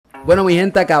Bueno, mi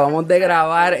gente, acabamos de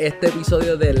grabar este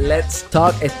episodio de Let's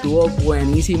Talk. Estuvo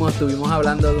buenísimo. Estuvimos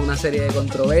hablando de una serie de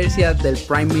controversias del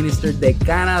Prime Minister de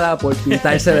Canadá por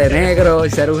pintarse de negro y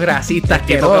ser un racista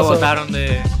asqueroso. El tipo que votaron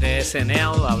de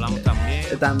SNL, hablamos también.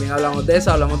 También hablamos de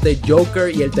eso, hablamos de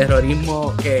Joker y el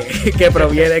terrorismo que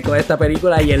proviene con esta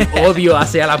película y el odio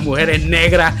hacia las mujeres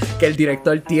negras que el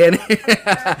director tiene.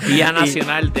 Día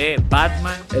Nacional de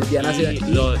Batman. El Día Nacional. Y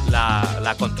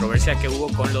la controversia que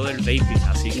hubo con lo del vaping.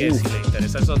 Así que si les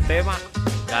interesan esos temas,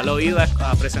 ya lo he oído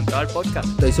a presentado el podcast.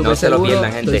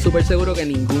 Estoy súper seguro que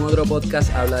ningún otro podcast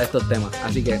habla de estos temas.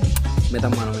 Así que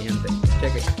metan mano, mi gente.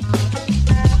 Cheque.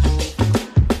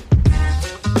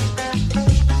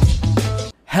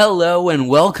 Hello and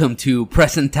welcome to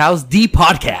Presentaos The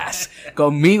Podcast.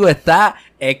 Conmigo está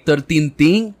Héctor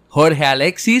Tintín, Jorge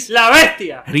Alexis, ¡La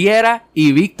Bestia! Riera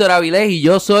y Víctor Avilés, y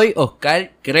yo soy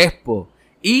Oscar Crespo.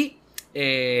 Y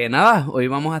nada, hoy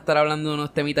vamos a estar hablando de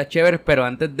unos temitas chéveres, pero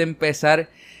antes de empezar,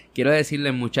 quiero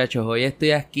decirles, muchachos, hoy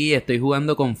estoy aquí, estoy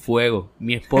jugando con fuego.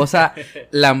 Mi esposa,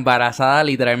 la embarazada,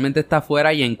 literalmente está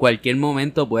afuera y en cualquier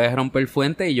momento puede romper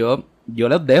fuente y yo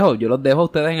los dejo a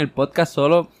ustedes en el podcast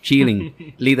solo chilling,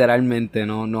 literalmente,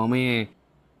 no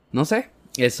sé,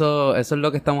 eso es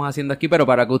lo que estamos haciendo aquí, pero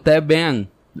para que ustedes vean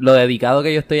lo dedicado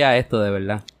que yo estoy a esto, de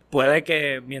verdad. Puede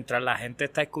que mientras la gente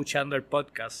está escuchando el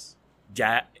podcast,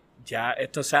 ya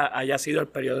esto haya sido el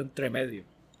periodo entre medio.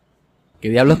 ¿Qué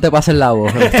diablos te pasa en la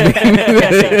voz?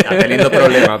 Está teniendo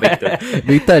problemas, Víctor.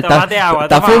 Víctor, está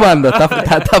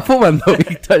fumando,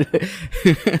 Víctor.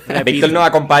 Víctor nos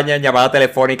acompaña en llamada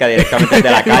telefónica directamente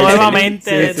desde la cárcel.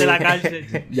 Nuevamente desde la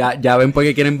cárcel. Ya ven por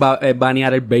qué quieren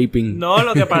banear el vaping. No,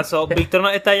 lo que pasó, Víctor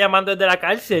nos está llamando desde la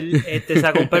cárcel.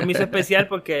 Sacó un permiso especial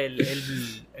porque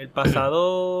el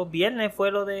pasado viernes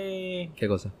fue lo de... ¿Qué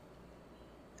cosa?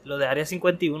 Lo de Área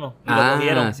 51.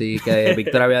 Sí, que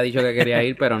Víctor había dicho que quería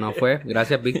ir, pero no fue.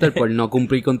 Gracias, Víctor, por no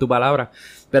cumplir con tu palabra.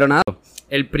 Pero nada,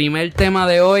 el primer tema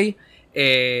de hoy...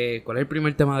 ¿cuál es el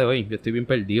primer tema de hoy? Yo estoy bien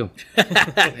perdido.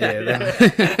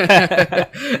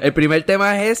 El primer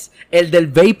tema es el del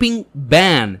vaping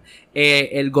ban.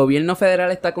 El gobierno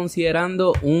federal está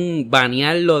considerando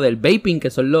banear lo del vaping,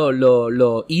 que son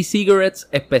los e-cigarettes,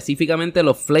 específicamente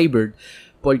los flavored.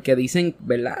 Porque dicen,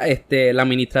 ¿verdad? La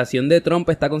administración de Trump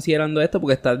está considerando esto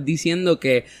porque está diciendo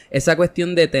que esa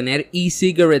cuestión de tener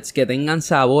e-cigarettes que tengan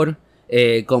sabor,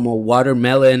 como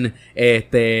watermelon,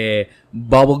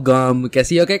 bubblegum, qué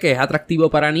sé yo qué, que es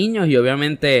atractivo para niños, y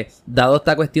obviamente, dado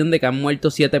esta cuestión de que han muerto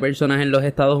 7 personas en los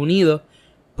Estados Unidos,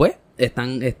 pues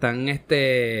están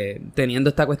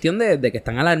teniendo esta cuestión de que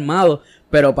están alarmados.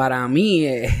 Pero para mí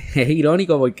es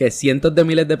irónico porque cientos de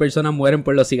miles de personas mueren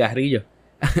por los cigarrillos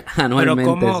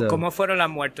anualmente. Pero ¿cómo fueron las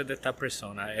muertes de estas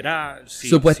personas? Era,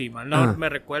 si mal no me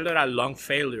recuerdo, era lung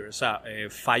failure, o sea,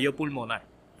 fallo pulmonar.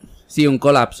 Sí, un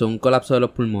colapso de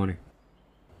los pulmones.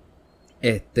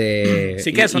 Sí,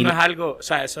 que eso no es algo, o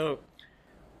sea, eso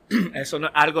no es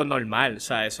algo normal, o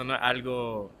sea, eso no es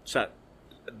algo, o sea,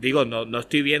 digo, no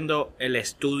estoy viendo el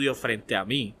estudio frente a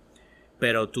mí,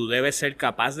 pero tú debes ser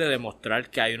capaz de demostrar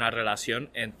que hay una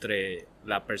relación entre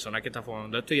la persona que está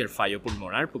fumando esto y el fallo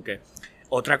pulmonar, porque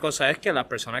otra cosa es que las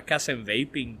personas que hacen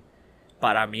vaping,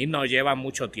 para mí no llevan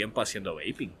mucho tiempo haciendo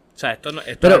vaping. O sea, esto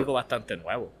es algo bastante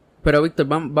nuevo. Pero, Víctor,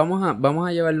 vamos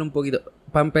a llevarlo un poquito.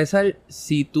 Para empezar,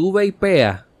 si tú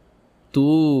vapeas,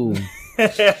 tú...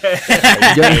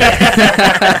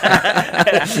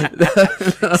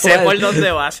 Sé por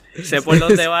dónde vas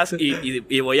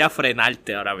y voy a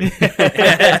frenarte ahora mismo.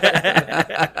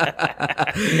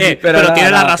 Pero tiene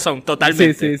la razón,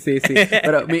 totalmente. Sí.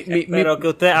 Pero que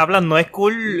ustedes hablan, no es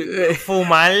cool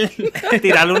fumar,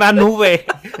 tirarle una nube,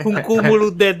 un cúmulo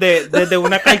desde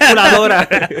una calculadora.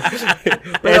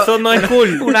 Eso no es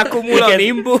cool. Una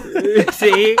cumulonimbus.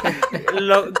 Sí,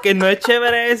 que no es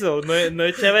chévere eso. No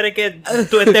es chévere que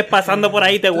tú estés pasando por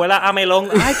ahí y te huela a melón.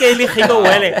 ¡Ay, qué ligero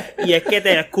huele! Y es que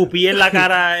te escupí en la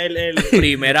cara el...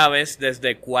 Primera vez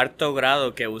desde 4º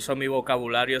grado que uso mi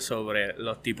vocabulario sobre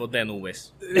los tipos de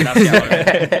nubes. Gracias.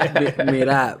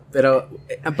 Mira, pero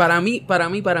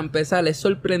para empezar, es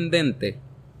sorprendente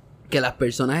que las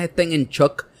personas estén en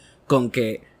shock con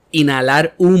que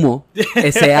inhalar humo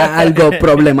sea algo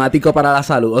problemático para la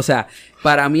salud. O sea,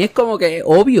 para mí es como que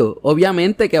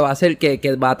obviamente que va a ser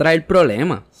que va a traer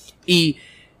problemas.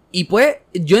 Y pues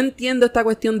yo entiendo esta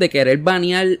cuestión de querer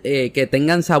banear que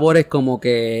tengan sabores como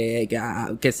qué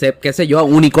sé yo,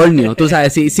 unicornio. Tú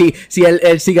sabes, si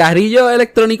el cigarrillo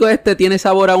electrónico tiene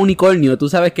sabor a unicornio, tú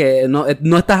sabes que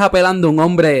no estás apelando a un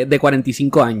hombre de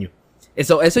 45 años.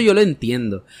 Eso yo lo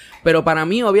entiendo. Pero para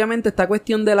mí, obviamente, esta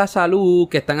cuestión de la salud,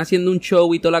 que están haciendo un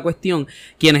show y toda la cuestión,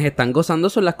 quienes están gozando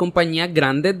son las compañías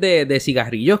grandes de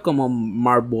cigarrillos como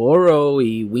Marlboro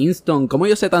y Winston. ¿Cómo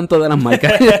yo sé tanto de las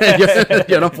marcas?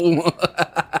 yo no fumo.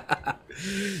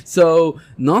 So,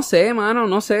 no sé, mano,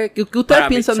 no sé. ¿Qué ustedes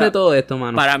piensan de todo esto,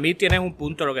 mano? Para mí tienes un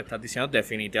punto lo que estás diciendo.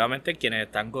 Definitivamente quienes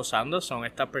están gozando son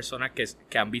estas personas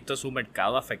que han visto su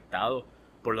mercado afectado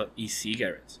por los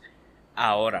e-cigarettes.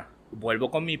 Ahora, vuelvo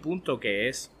con mi punto que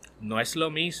es, no es lo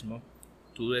mismo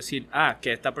tú decir,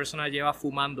 que esta persona lleva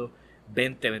fumando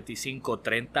 20, 25,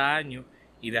 30 años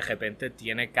y de repente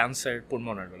tiene cáncer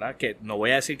pulmonar, ¿verdad? Que no voy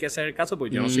a decir que ese es el caso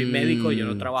porque yo no soy médico y yo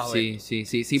no trabajo en esto.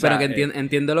 Sí, pero que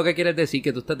entiendo lo que quieres decir,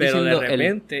 que tú estás diciendo... Pero de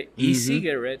repente,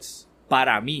 e-cigarettes,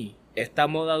 para mí, esta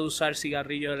moda de usar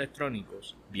cigarrillos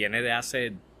electrónicos viene de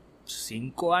hace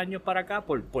 5 años para acá,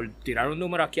 por tirar un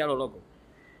número aquí a lo loco.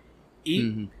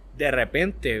 Y de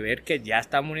repente ver que ya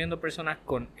están muriendo personas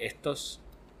con estos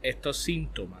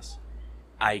síntomas.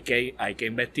 Hay que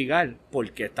investigar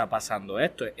por qué está pasando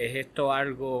esto. ¿Es esto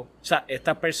algo...? O sea,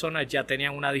 estas personas ya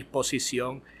tenían una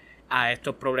disposición a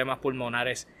estos problemas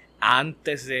pulmonares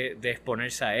antes de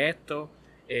exponerse a esto.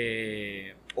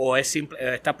 O es simple,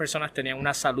 estas personas tenían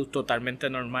una salud totalmente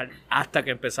normal hasta que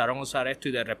empezaron a usar esto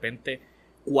y de repente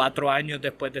 4 años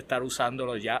después de estar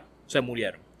usándolo ya se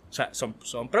murieron. O sea,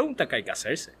 son preguntas que hay que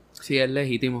hacerse. Sí, es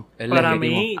legítimo. Para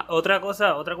mí, otra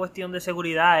cuestión de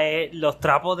seguridad es los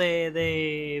trapos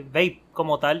de vape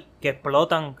como tal, que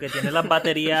explotan, que tienen las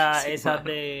baterías esas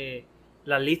de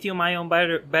las lithium ion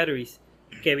batteries,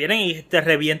 que vienen y te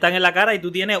revientan en la cara y tú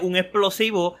tienes un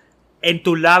explosivo en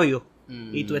tus labios.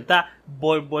 Y tú estás,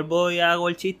 vuelvo y hago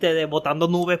el chiste de botando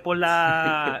nubes por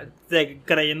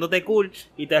creyéndote cool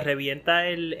y te revienta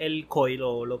el coil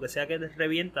o lo que sea que te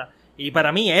revienta. Y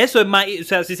para mí eso es más, o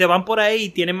sea, si se van por ahí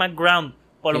tienen más ground,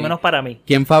 por lo menos para mí.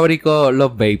 ¿Quién fabricó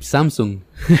los vapes? Samsung.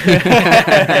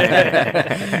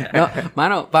 No,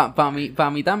 mano,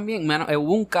 para mí también, mano,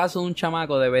 hubo un caso de un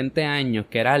chamaco de 20 años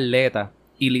que era atleta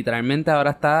y literalmente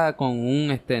ahora está con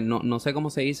un, no sé cómo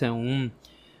se dice,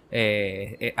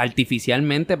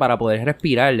 artificialmente para poder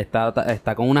respirar,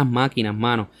 está con unas máquinas,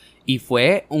 mano. Y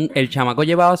el chamaco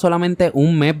llevaba solamente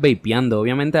un mes vapeando.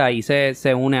 Obviamente ahí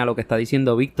se une a lo que está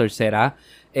diciendo Víctor. ¿Será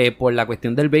por la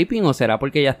cuestión del vaping o será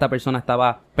porque ya esta persona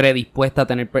estaba predispuesta a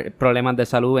tener problemas de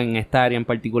salud en esta área en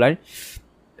particular?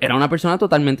 Era una persona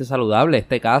totalmente saludable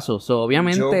este caso.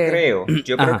 Obviamente...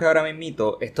 Yo creo que ahora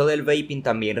mismo esto del vaping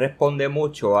también responde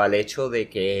mucho al hecho de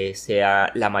que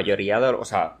sea la mayoría de... O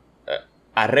sea,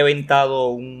 ha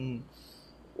reventado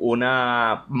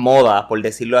una moda, por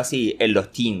decirlo así, en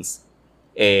los teens,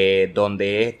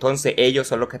 donde entonces ellos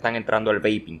son los que están entrando al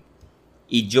vaping.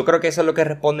 Y yo creo que eso es lo que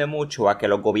responde mucho a que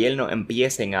los gobiernos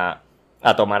empiecen a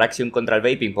tomar acción contra el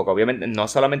vaping, porque obviamente no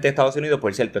solamente Estados Unidos,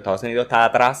 por cierto, Estados Unidos está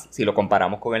atrás, si lo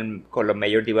comparamos con los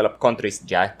major developed countries,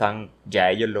 ya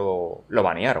ellos lo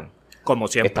banearon. Como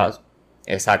siempre.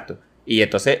 Exacto. Y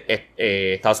entonces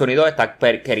Estados Unidos está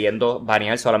queriendo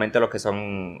banear solamente los que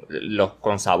son los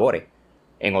con sabores.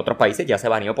 En otros países ya se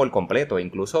baneó por completo.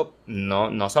 Incluso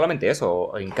no solamente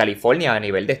eso. En California, a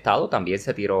nivel de estado, también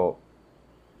se tiró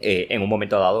en un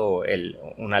momento dado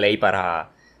una ley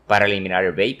para eliminar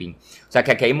el vaping. O sea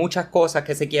que aquí hay muchas cosas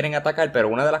que se quieren atacar, pero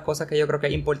una de las cosas que yo creo que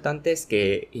es importante es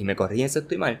que, y me corrigen si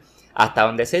estoy mal, hasta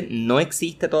donde sé, no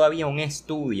existe todavía un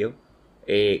estudio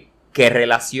que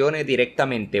relacione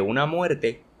directamente una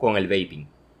muerte con el vaping.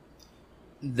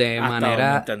 De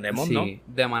manera, sí, ¿no?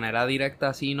 De manera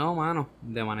directa, sí, no, mano.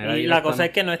 De manera directa. Y la cosa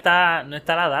es que no está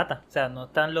la data, o sea, no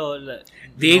están los...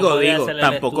 Digo,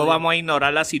 tampoco vamos a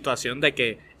ignorar la situación de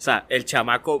que, o sea, el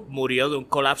chamaco murió de un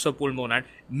colapso pulmonar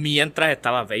mientras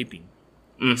estaba vaping.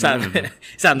 O sea,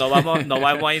 no vamos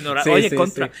a ignorar. Oye,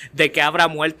 de que habrá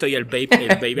muerto y el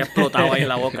baby ha explotado ahí en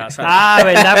la boca, ¿sabes?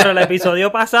 Verdad, pero el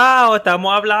episodio pasado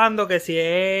estamos hablando que si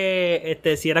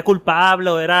era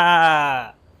culpable o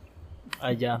era...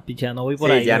 ya, picha, no voy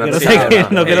por ahí.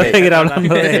 No quiero seguir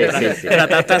hablando de eso.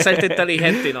 Trataste de hacerte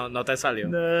inteligente y no te salió.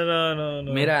 No.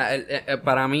 Mira,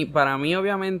 para mí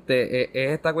obviamente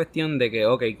es esta cuestión de que,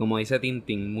 ok, como dice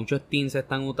Tintin, muchos teens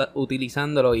están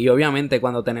utilizándolo y obviamente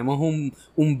cuando tenemos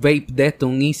un vape de esto,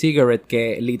 un e-cigarette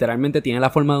que literalmente tiene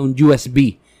la forma de un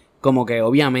USB, como que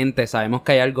obviamente sabemos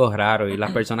que hay algo raro y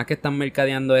las personas que están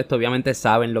mercadeando esto obviamente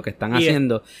saben lo que están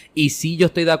haciendo. Y sí, yo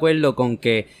estoy de acuerdo con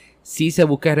que sí se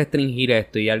busca restringir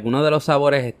esto y alguno de los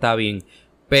sabores está bien,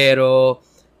 pero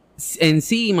en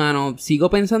sí, mano, sigo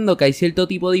pensando que hay cierto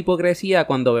tipo de hipocresía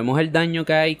cuando vemos el daño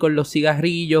que hay con los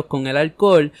cigarrillos, con el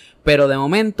alcohol, pero de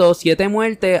momento, 7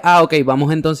 muertes, ok,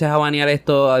 vamos entonces a banear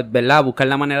esto, ¿verdad? Buscar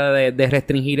la manera de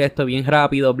restringir esto bien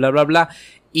rápido, bla, bla, bla.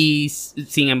 Y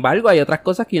sin embargo, hay otras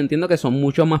cosas que yo entiendo que son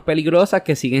mucho más peligrosas,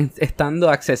 que siguen estando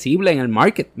accesibles en el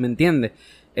market, ¿me entiendes?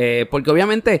 Porque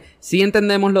obviamente sí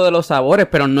entendemos lo de los sabores,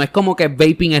 pero no es como que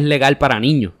vaping es legal para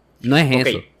niños, no es Ok,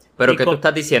 eso. pero ¿qué tú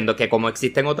estás diciendo? Que como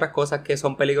existen otras cosas que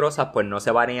son peligrosas, pues no se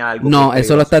banea algo. No, que es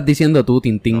eso lo peligroso. estás diciendo tú,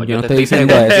 Tintín. No, yo no te estoy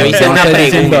diciendo preguntando. eso. Yo hice no una estoy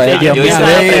diciendo pregunta. eso. Yo hice Mira,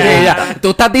 una pregunta. Tú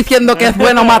estás diciendo que es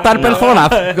bueno matar personas.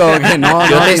 Como que no,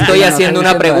 Yo no, te estoy no haciendo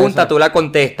una diciendo pregunta, eso. tú la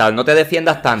contestas. No te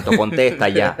defiendas tanto, contesta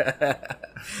ya.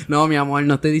 No, mi amor,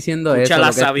 no estoy diciendo Escucha eso. la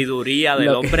lo que- sabiduría del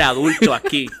lo que- hombre adulto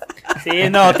aquí. Sí,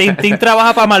 no, Tintín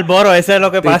trabaja para Marlboro, eso es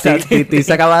lo que pasa. Tintín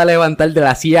se acaba de levantar de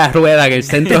la silla de ruedas en el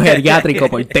centro geriátrico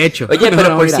por techo. Oye, pero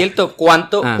No, por mira. cierto,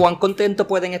 Ah. ¿cuán contentos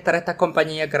pueden estar estas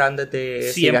compañías grandes de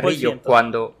 100%. cigarrillos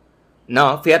cuando...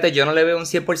 No, fíjate, yo no le veo un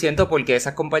 100% porque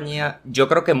esas compañías, yo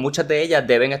creo que muchas de ellas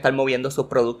deben estar moviendo sus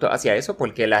productos hacia eso,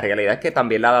 porque la realidad es que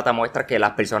también la data muestra que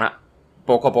las personas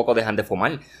poco a poco dejan de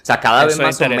fumar. O sea, cada vez Eso es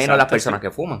más son menos las interesante, personas sí.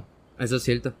 que fuman. Eso es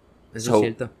cierto. Eso So, es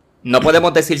cierto. No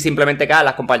podemos decir simplemente que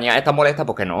las compañías están molestas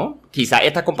porque no. Quizás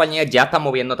estas compañías ya están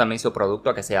moviendo también su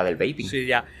producto a que sea del vaping. Sí,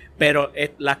 ya. Pero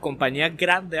las compañías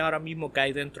grandes ahora mismo que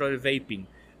hay dentro del vaping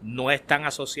no están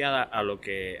asociadas a lo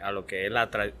que es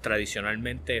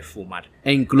tradicionalmente fumar.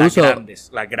 E incluso...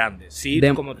 Las grandes. Sí,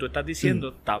 de- como tú estás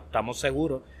diciendo, estamos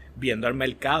seguros, viendo el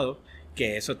mercado,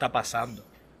 que eso está pasando.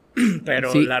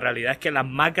 Pero Sí. la realidad es que las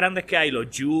más grandes que hay, los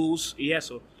Juice y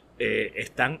eso,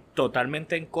 están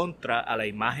totalmente en contra a la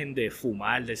imagen de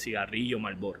fumar, de cigarrillo,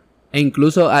 Marlboro. E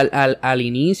incluso al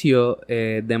inicio,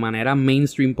 de manera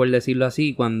mainstream, por decirlo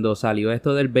así, cuando salió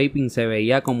esto del vaping, se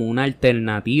veía como una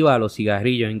alternativa a los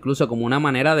cigarrillos, incluso como una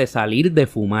manera de salir de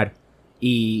fumar.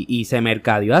 Y se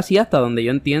mercadeó así hasta donde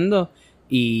yo entiendo.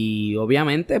 Y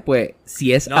obviamente, pues,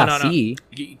 si es así...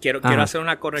 Y quiero Ajá. hacer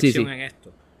una corrección Sí. en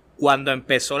esto. Cuando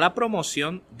empezó la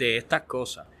promoción de estas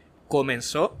cosas,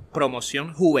 comenzó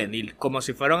promoción juvenil, como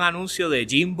si fuera un anuncio de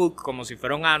Gym Book, como si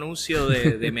fuera un anuncio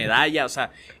de medalla, o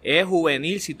sea, es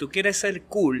juvenil. Si tú quieres ser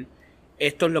cool,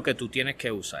 esto es lo que tú tienes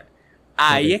que usar.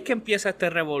 Ahí Ok. es que empieza este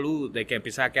revolú de que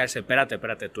empieza a quedarse, espérate,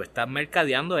 tú estás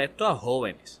mercadeando esto a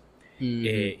jóvenes. Ujú.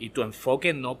 Y tu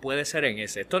enfoque no puede ser en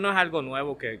ese. Esto no es algo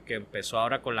nuevo que empezó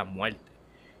ahora con la muerte.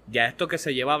 Ya esto que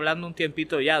se lleva hablando un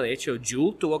tiempito ya. De hecho,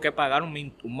 Juul tuvo que pagar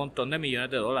un montón de millones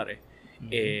de dólares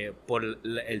por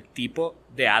el tipo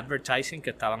de advertising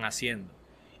que estaban haciendo.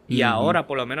 Y Ujú. ahora,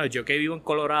 por lo menos yo que vivo en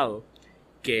Colorado,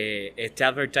 que este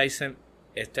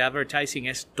advertising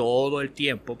es todo el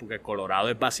tiempo, porque Colorado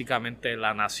es básicamente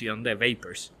la nación de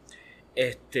vapers.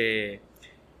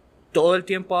 Todo el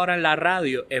tiempo ahora en la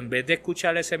radio, en vez de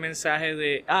escuchar ese mensaje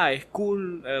de, es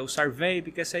cool usar vape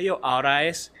y qué sé yo, ahora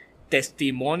es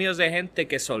testimonios de gente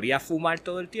que solía fumar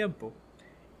todo el tiempo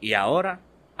y ahora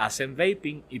hacen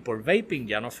vaping y por vaping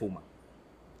ya no fuman.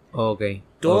 Ok.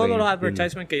 Todos ok, los entiendo.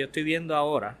 advertisements que yo estoy viendo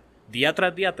ahora, día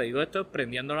tras día, te digo esto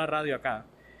prendiendo la radio acá,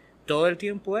 todo el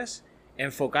tiempo es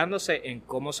enfocándose en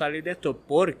cómo salir de esto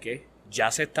porque ya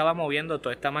se estaba moviendo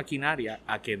toda esta maquinaria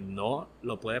a que no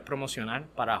lo puedes promocionar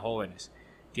para jóvenes.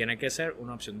 Tiene que ser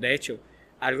una opción. De hecho,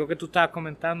 algo que tú estabas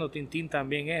comentando, Tintín,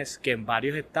 también es que en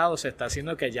varios estados se está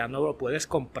haciendo que ya no lo puedes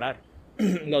comprar.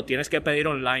 Lo tienes que pedir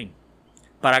online.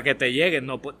 Para que te llegue,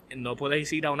 no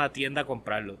puedes ir a una tienda a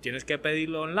comprarlo. Tienes que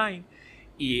pedirlo online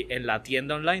y en la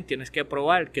tienda online tienes que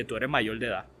probar que tú eres mayor de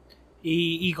edad.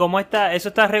 ¿Y cómo está? Eso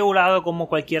está regulado como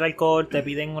cualquier alcohol, te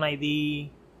piden un ID,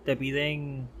 te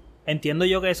piden... Entiendo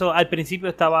yo que eso al principio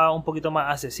estaba un poquito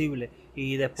más accesible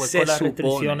y después con las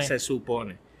restricciones... Se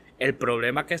supone. El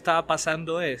problema que estaba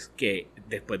pasando es que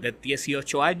después de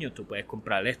 18 años tú puedes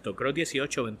comprar esto. Creo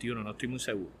 18 o 21, no estoy muy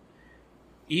seguro.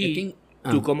 Y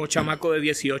tú como chamaco de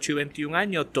 18 y 21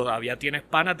 años todavía tienes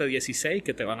panas de 16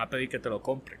 que te van a pedir que te lo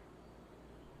compren.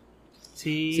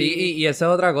 Sí, y esa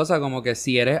es otra cosa, como que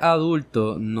si eres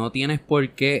adulto, no tienes por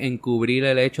qué encubrir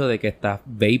el hecho de que estás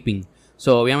vaping.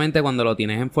 So, obviamente cuando lo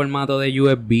tienes en formato de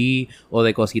USB o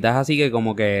de cositas así que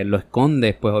como que lo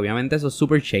escondes, pues obviamente eso es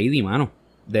super shady, mano.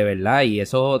 De verdad, y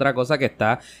eso es otra cosa que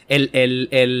está...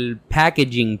 El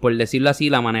packaging, por decirlo así,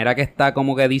 la manera que está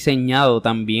como que diseñado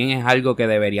también es algo que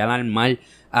debería alarmar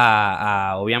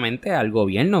obviamente al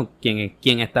gobierno,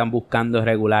 quien están buscando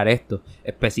regular esto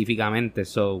específicamente.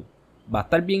 So, va a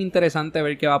estar bien interesante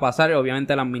ver qué va a pasar.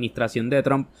 Obviamente la administración de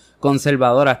Trump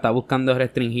conservadora está buscando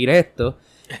restringir esto.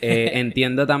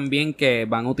 Entiendo también que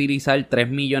van a utilizar $3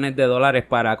 millones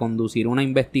para conducir una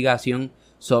investigación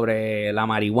sobre la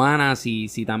marihuana,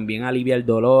 si también alivia el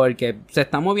dolor, que se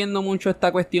está moviendo mucho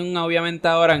esta cuestión obviamente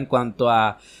ahora en cuanto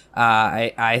a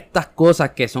estas cosas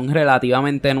que son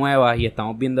relativamente nuevas y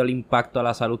estamos viendo el impacto a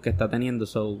la salud que está teniendo,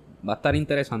 so va a estar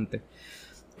interesante.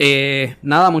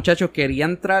 Nada, muchachos, quería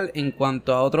entrar en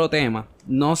cuanto a otro tema.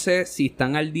 No sé si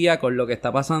están al día con lo que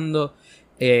está pasando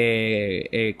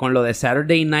con lo de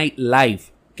Saturday Night Live,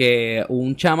 que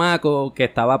un chamaco que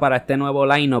estaba para este nuevo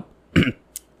lineup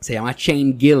se llama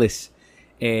Shane Gillis,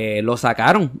 lo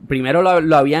sacaron. Primero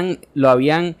lo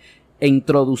habían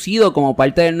introducido como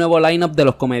parte del nuevo lineup de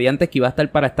los comediantes que iba a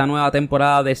estar para esta nueva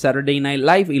temporada de Saturday Night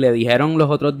Live, y le dijeron los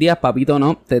otros días, papito,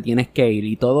 no, te tienes que ir.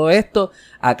 Y todo esto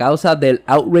a causa del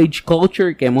outrage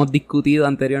culture que hemos discutido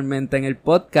anteriormente en el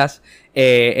podcast.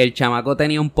 El chamaco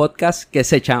tenía un podcast que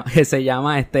se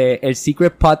llama el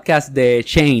Secret Podcast de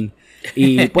Shane.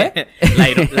 Y pues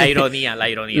la ironía la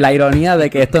ironía de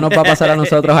que esto nos va a pasar a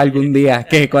nosotros algún día,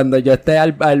 que cuando yo esté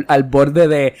al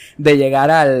borde de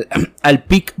llegar al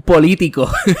peak político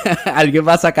alguien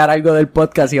va a sacar algo del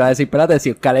podcast y va a decir, espérate, si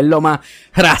Oscar es lo más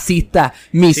racista,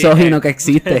 misógino que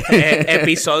existe.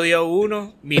 Episodio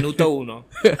 1, minuto 1.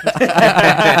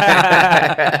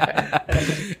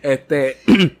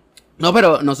 No,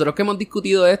 pero nosotros que hemos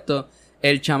discutido esto,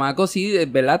 el chamaco sí,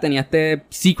 ¿verdad? Tenía este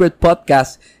secret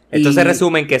podcast. Entonces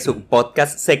resumen que su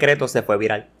podcast secreto se fue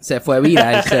viral. Se fue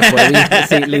viral,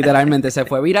 sí, literalmente se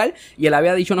fue viral. Y él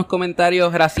había dicho unos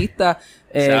comentarios racistas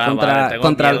contra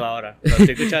miedo ahora. Lo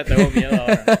estoy escuchando, tengo miedo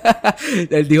ahora.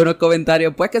 Él dijo unos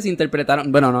comentarios pues que se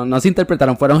interpretaron, bueno, no se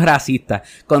interpretaron, fueron racistas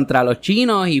contra los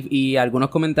chinos y algunos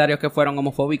comentarios que fueron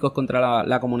homofóbicos contra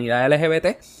la comunidad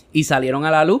LGBT, y salieron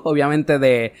a la luz, obviamente,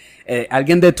 de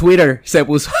alguien de Twitter se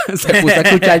puso a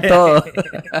escuchar todo.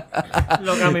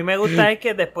 Lo que a mí me gusta es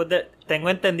que tengo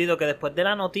entendido que después de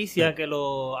la noticia que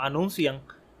lo anuncian,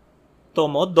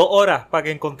 tomó 2 horas para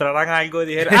que encontraran algo y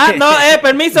dijeran,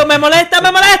 permiso, me molesta.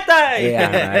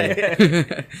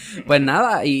 Pues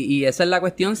nada, y esa es la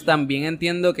cuestión. También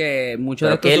entiendo que muchos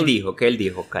de estos... ¿Qué él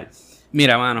dijo, Oscar?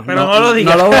 Mira, mano, pero no lo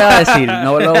digas. No lo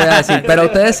voy a decir. Pero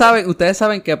ustedes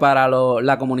saben que para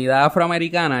la comunidad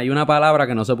afroamericana hay una palabra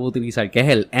que no se puede utilizar, que es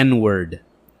el N-word.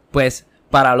 Pues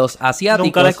para los asiáticos...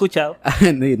 Nunca la he escuchado.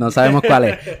 No sabemos cuál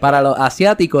es. Para los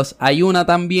asiáticos hay una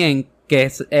también que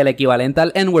es el equivalente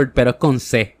al N-word, pero es con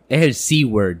C. Es el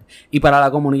C-word. Y para la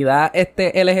comunidad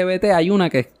LGBT hay una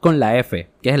que es con la F,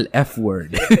 que es el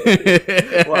F-word.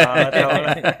 Wow,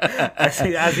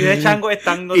 así de chango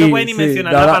están. No se puede ni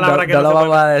mencionar la palabra que no se puede. No lo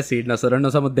vamos a decir. Nosotros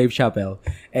no somos Dave Chappelle.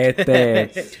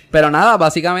 Pero nada,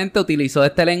 básicamente utilizó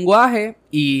este lenguaje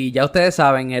y ya ustedes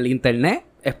saben, el internet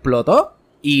explotó.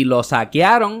 Y lo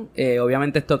saquearon.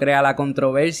 Obviamente esto crea la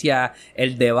controversia,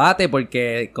 el debate,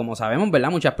 porque como sabemos,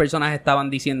 ¿verdad? Muchas personas estaban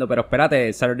diciendo, pero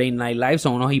espérate, Saturday Night Live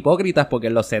son unos hipócritas porque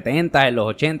en los 70, en los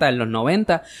 80, en los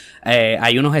 90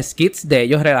 hay unos skits de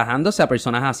ellos relajándose a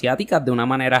personas asiáticas de una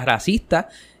manera racista.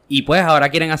 Y pues ahora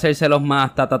quieren hacérselos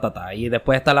más Y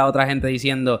después está la otra gente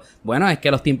diciendo, bueno, es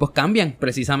que los tiempos cambian.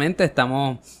 Precisamente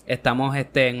estamos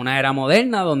en una era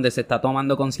moderna donde se está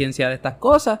tomando conciencia de estas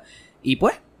cosas. Y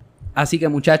pues... Así que,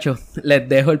 muchachos, les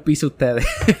dejo el piso a ustedes.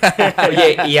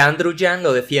 Oye, ¿y Andrew Yang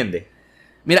lo defiende?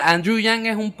 Mira, Andrew Yang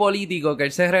es un político que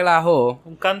él se relajó.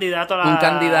 Un candidato a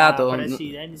la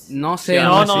presidencia. No sé.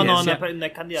 No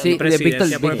es candidato. Sí,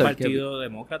 presidencia por el Partido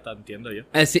Demócrata, entiendo yo.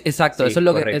 Sí, exacto, Sí, eso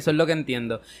es lo que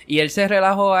entiendo. Y él se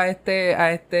relajó a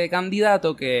este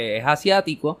candidato que es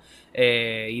asiático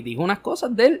y dijo unas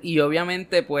cosas de él. Y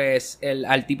obviamente, pues,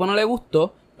 al tipo no le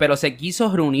gustó. Pero se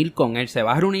quiso reunir con él. Se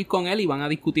va a reunir con él y van a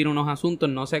discutir unos asuntos.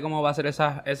 No sé cómo va a ser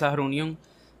esa reunión.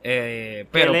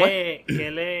 Pero pues...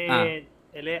 él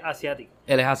es asiático.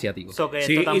 Él es asiático. So que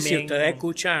Sí, esto también... y si ustedes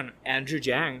escuchan Andrew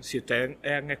Yang, si ustedes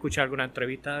han escuchado alguna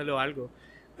entrevista de él o algo,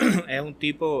 es un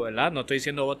tipo, ¿verdad? No estoy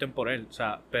diciendo voten por él, o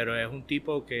sea, pero es un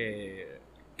tipo que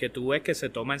tú ves que se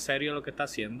toma en serio lo que está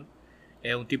haciendo.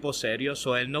 Es un tipo serio.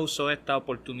 So él no usó esta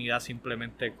oportunidad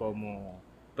simplemente como...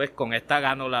 pues con esta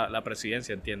ganó la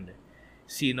presidencia, ¿entiendes?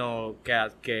 Sino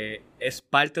que es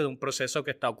parte de un proceso que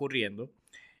está ocurriendo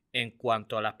en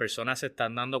cuanto a las personas se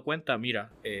están dando cuenta, mira,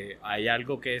 hay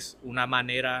algo que es una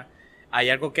manera, hay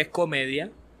algo que es comedia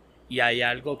y hay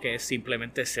algo que es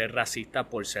simplemente ser racista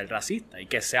por ser racista y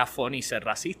que sea funny ser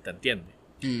racista, ¿entiendes?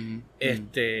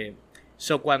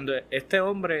 So cuando este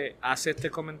hombre hace este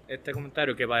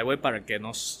comentario, que by the way, para el que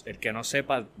no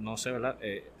sepa, no sé, ¿verdad?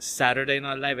 Saturday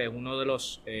Night Live es uno de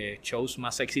los shows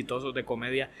más exitosos de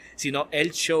comedia, sino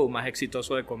el show más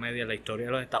exitoso de comedia en la historia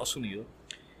de los Estados Unidos.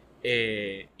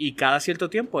 Y cada cierto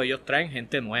tiempo ellos traen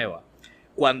gente nueva.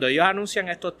 Cuando ellos anuncian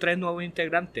estos 3 nuevos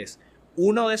integrantes,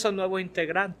 uno de esos nuevos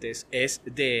integrantes es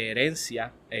de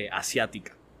herencia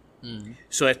asiática.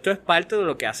 So, esto es parte de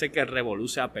lo que hace que el revolú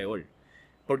sea peor.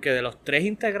 Porque de los 3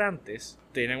 integrantes,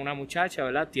 tienen una muchacha,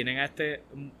 ¿verdad? Tienen a este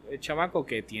chamaco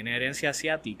que tiene herencia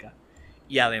asiática.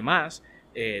 Y además,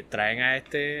 traen a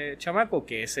este chamaco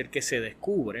que es el que se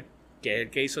descubre, que es el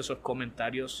que hizo esos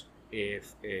comentarios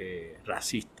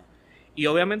racistas. Y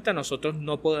obviamente nosotros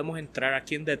no podemos entrar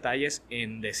aquí en detalles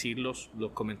en decir los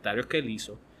comentarios que él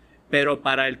hizo. Pero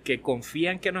para el que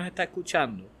confía en que nos está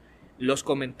escuchando, los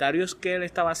comentarios que él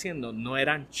estaba haciendo no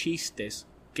eran chistes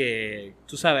que,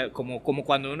 tú sabes, como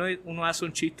cuando uno hace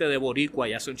un chiste de boricua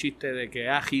y hace un chiste de que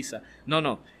giza.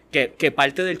 No, que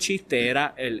parte del chiste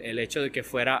era el hecho de que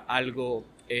fuera algo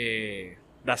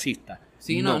racista.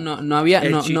 Sí, no había...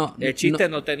 El chiste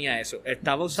no tenía eso.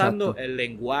 Estaba usando el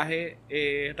lenguaje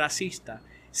racista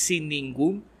sin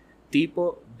ningún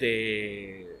tipo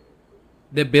de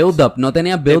build-up, no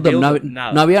tenía build-up,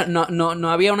 nada.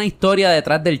 No había una historia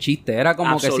detrás del chiste, era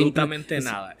como absolutamente que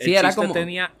nada. Sí, el era chiste como...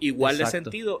 tenía igual Exacto. de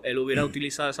sentido, él hubiera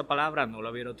utilizado esa palabra, no lo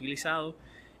hubiera utilizado,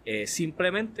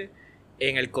 simplemente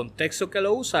en el contexto que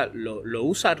lo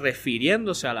usa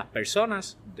refiriéndose a las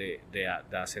personas de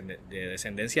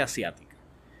descendencia asiática.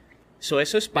 Eso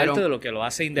es parte de lo que lo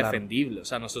hace indefendible. Claro. O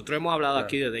sea, nosotros hemos hablado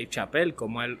aquí de Dave Chappelle,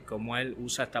 cómo él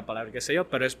usa esta palabra, qué sé yo,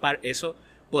 pero eso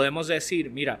podemos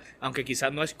decir, mira, aunque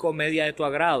quizás no es comedia de tu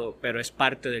agrado, pero es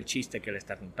parte del chiste que le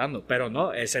está contando. Pero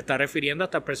no, él se está refiriendo a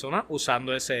esta persona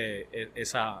usando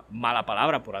esa mala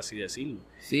palabra, por así decirlo.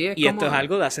 Sí, y esto es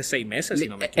algo de hace 6 meses, si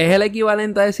no me equivoco. Es el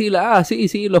equivalente a decir,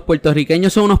 sí, los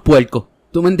puertorriqueños son unos puercos.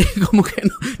 ¿Tú me entiendes? Como que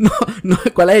no,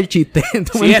 ¿cuál es el chiste?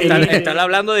 Sí, están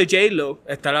hablando de J-Lo,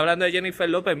 están hablando de Jennifer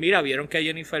López. Mira, vieron que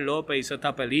Jennifer López hizo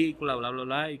esta película, bla, bla,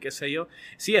 bla, y qué sé yo.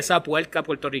 Sí, esa puerca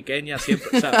puertorriqueña siempre,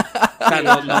 o sea,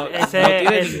 no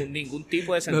tiene ningún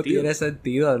tipo de sentido.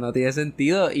 No tiene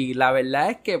sentido. Y la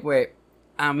verdad es que, pues,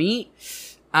 a mí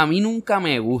nunca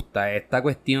me gusta esta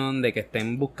cuestión de que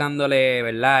estén buscándole,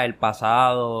 ¿verdad?, el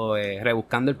pasado,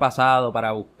 rebuscando el pasado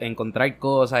para encontrar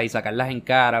cosas y sacarlas en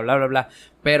cara, bla, bla, bla.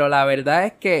 Pero la verdad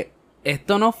es que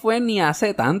esto no fue ni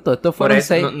hace tanto. Esto fue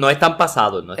no es tan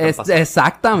pasado.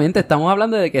 Exactamente. Estamos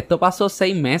hablando de que esto pasó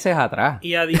 6 meses atrás.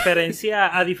 Y a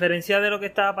diferencia de lo que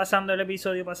estaba pasando el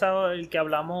episodio pasado, el que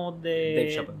hablamos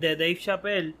de Dave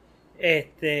Chappelle,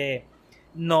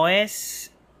 no es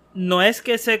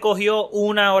que se cogió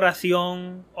una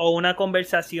oración o una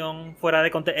conversación fuera de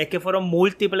contexto, es que fueron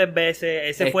múltiples veces,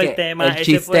 ese fue el tema. El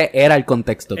chiste era el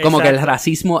contexto, como que el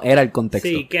racismo era el contexto.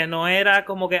 Sí, que no era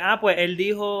como que, pues él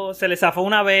dijo, se le zafó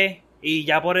una vez y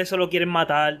ya por eso lo quieren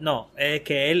matar. No, es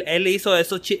que él hizo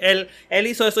esos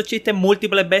chistes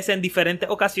múltiples veces en diferentes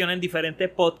ocasiones, en diferentes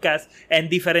podcasts, en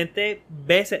diferentes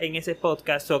veces en ese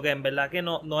podcast, o que en verdad que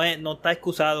no está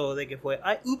excusado de que fue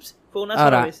una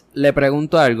sola vez. Le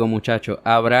pregunto algo, muchachos,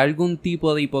 ¿habrá algún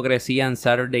tipo de hipocresía en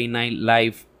Saturday Night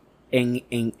Live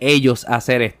en ellos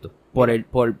hacer esto? Por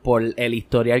el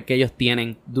historial que ellos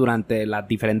tienen durante las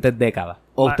diferentes décadas.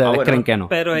 ¿O ustedes creen que no?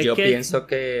 Pero yo pienso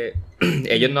que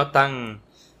ellos no están...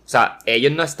 O sea,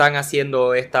 ellos no están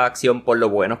haciendo esta acción por lo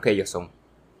buenos que ellos son.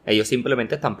 Ellos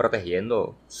simplemente están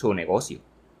protegiendo su negocio.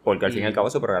 Porque al fin y al cabo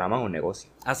su programa es un negocio.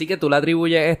 Así que tú le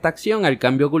atribuyes esta acción al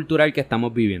cambio cultural que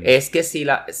estamos viviendo. Es que si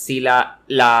la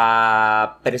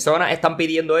persona están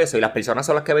pidiendo eso y las personas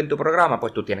son las que ven tu programa,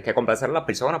 pues tú tienes que complacer a las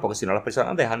personas, porque si no las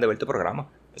personas dejan de ver tu programa.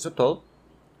 Eso es todo.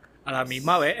 A la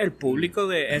misma vez, el público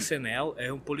de SNL es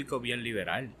un público bien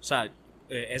liberal. O sea,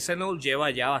 SNL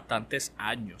lleva ya bastantes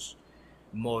años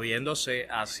moviéndose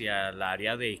hacia el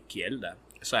área de izquierda.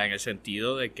 O sea, en el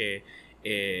sentido de que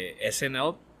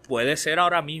SNL puede ser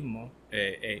ahora mismo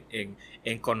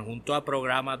en conjunto a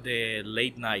programas de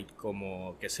late night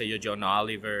como, qué sé yo, John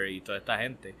Oliver y toda esta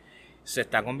gente, se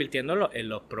está convirtiendo en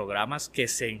los programas que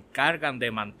se encargan de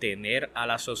mantener a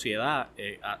la sociedad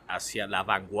hacia la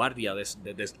vanguardia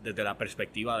desde la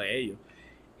perspectiva de ellos,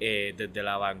 desde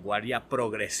la vanguardia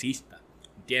progresista,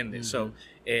 ¿entiendes? Uh-huh.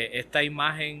 Esta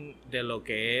imagen de lo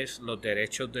que es los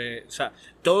derechos de... O sea,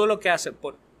 todo lo que hace...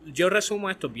 Yo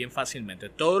resumo esto bien fácilmente.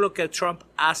 Todo lo que Trump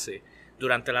hace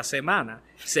durante la semana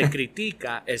se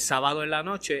critica el sábado en la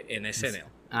noche en SNL.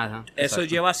 Ajá, eso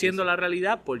lleva siendo la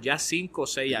realidad por ya 5 o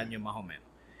 6 años más o menos.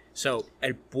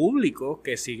 El público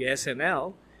que sigue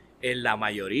SNL, en la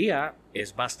mayoría,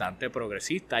 es bastante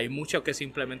progresista. Hay muchos que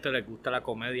simplemente les gusta la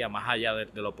comedia más allá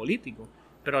de lo político.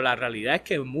 Pero la realidad es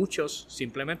que muchos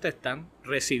simplemente están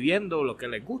recibiendo lo que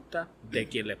les gusta de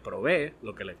quien les provee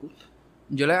lo que les gusta.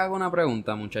 Yo les hago una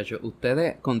pregunta, muchachos.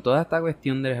 Ustedes, con toda esta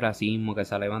cuestión del racismo que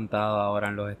se ha levantado ahora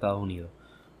en los Estados Unidos,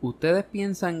 ¿ustedes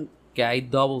piensan que hay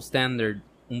double standard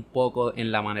un poco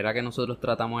en la manera que nosotros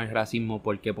tratamos el racismo,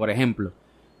 porque, por ejemplo,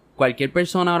 cualquier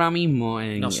persona ahora mismo...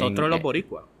 Nosotros los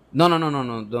boricuas. No.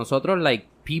 Nosotros, like,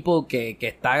 people que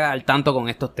está al tanto con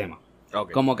estos temas.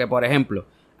 Okay. Como que, por ejemplo,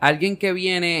 alguien que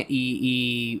viene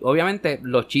y obviamente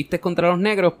los chistes contra los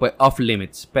negros, pues off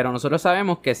limits. Pero nosotros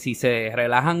sabemos que si se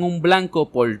relajan un blanco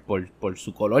por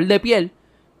su color de piel,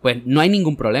 pues no hay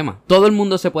ningún problema. Todo el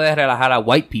mundo se puede relajar a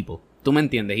white people. ¿Tú me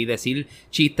entiendes? Y decir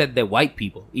chistes de white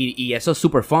people. Y eso es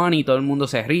super funny, todo el mundo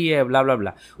se ríe, bla, bla,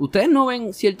 bla. ¿Ustedes no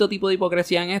ven cierto tipo de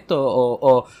hipocresía en esto?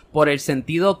 ¿O por el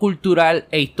sentido cultural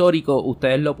e histórico,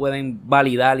 ustedes lo pueden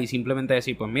validar y simplemente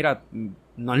decir, pues mira,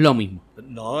 no es lo mismo?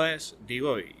 No es,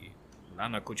 digo,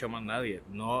 no escucho más nadie.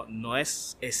 No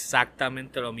es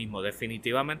exactamente lo mismo.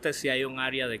 Definitivamente sí hay un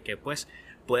área de que, pues,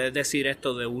 puedes decir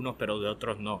esto de unos, pero de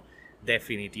otros no.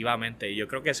 Definitivamente, y yo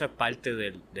creo que eso es parte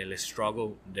del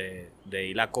struggle de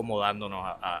ir acomodándonos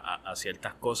a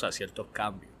ciertas cosas, a ciertos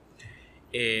cambios.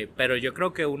 Pero yo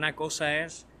creo que una cosa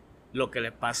es lo que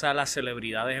les pasa a las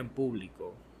celebridades en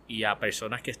público y a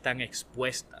personas que están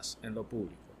expuestas en lo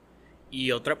público. Y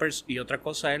otra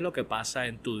cosa es lo que pasa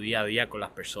en tu día a día con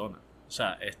las personas. O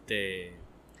sea,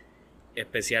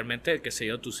 especialmente, qué sé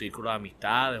yo, tu círculo de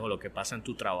amistades o lo que pasa en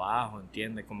tu trabajo,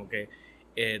 ¿entiendes? Como que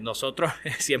nosotros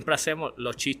siempre hacemos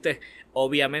los chistes,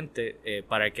 obviamente,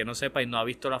 para el que no sepa y no ha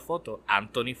visto la foto,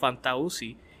 Anthony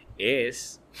Fantauci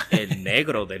es el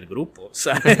negro del grupo,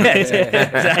 ¿sabes?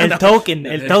 El token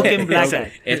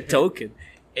black. El token.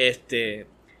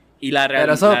 Y la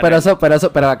realidad...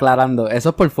 Pero aclarando, eso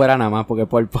es por fuera nada más, porque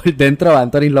por dentro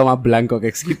Anthony es lo más blanco que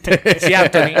existe. Sí,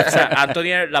 Anthony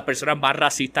es la persona más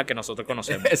racista que nosotros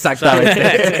conocemos.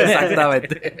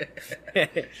 Exactamente.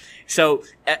 So,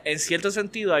 en cierto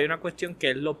sentido hay una cuestión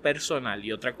que es lo personal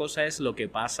y otra cosa es lo que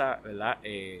pasa, ¿verdad?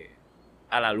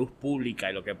 A la luz pública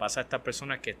y lo que pasa a estas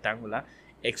personas que están, ¿verdad?,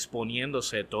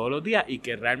 exponiéndose todos los días y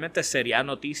que realmente sería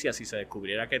noticia si se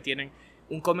descubriera que tienen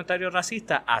un comentario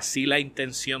racista, así la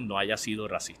intención no haya sido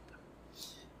racista.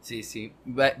 Sí.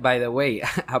 By the way,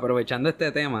 aprovechando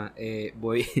este tema,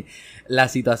 la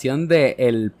situación de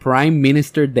el Prime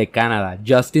Minister de Canadá,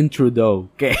 Justin Trudeau,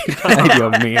 que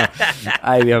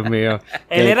ay Dios mío.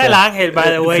 Él era el ángel,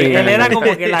 by the way. Sí, él era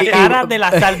como que la cara de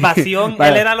la salvación.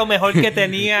 Él era lo mejor que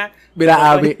tenía.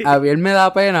 Mira, a mí él me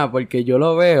da pena porque yo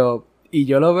lo veo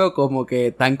como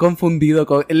que tan confundido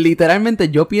literalmente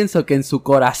yo pienso que en su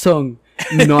corazón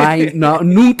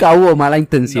nunca hubo mala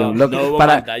intención. No hubo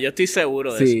maldad, yo estoy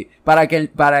seguro de eso.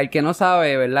 Para el que no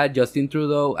sabe, ¿verdad? Justin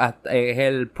Trudeau es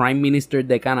el Prime Minister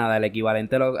de Canadá, el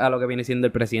equivalente a lo que viene siendo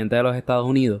el presidente de los Estados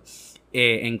Unidos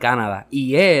en Canadá.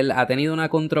 Y él ha tenido una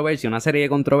serie de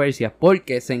controversias,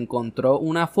 porque se encontró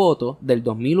una foto del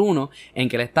 2001 en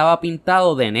que él estaba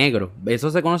pintado de negro.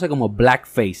 Eso se conoce como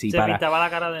blackface. Pintaba la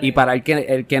cara de negro. Y para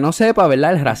el que no sepa,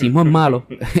 ¿verdad? El racismo es malo.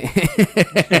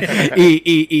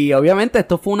 y obviamente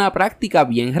esto fue una práctica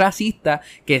bien racista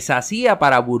que se hacía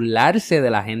para burlarse de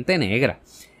la gente negra.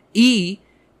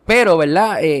 Pero,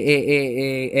 ¿verdad?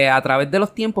 A través de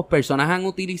los tiempos, personas han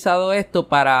utilizado esto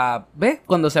para, ¿ves?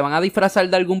 Cuando se van a disfrazar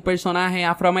de algún personaje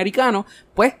afroamericano,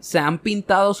 pues se han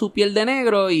pintado su piel de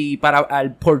negro y para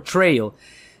el portrayal.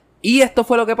 Y esto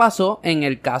fue lo que pasó en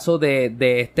el caso de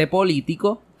este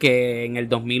político que en el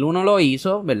 2001 lo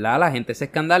hizo, ¿verdad? La gente se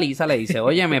escandaliza, le dice,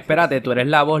 óyeme, espérate, tú eres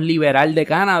la voz liberal de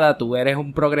Canadá, tú eres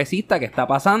un progresista, ¿qué está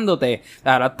pasándote?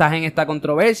 Ahora estás en esta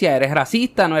controversia, ¿eres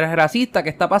racista? ¿No eres racista? ¿Qué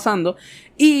está pasando?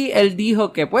 Y él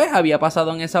dijo que pues había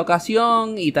pasado en esa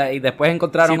ocasión y después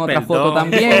encontraron otra foto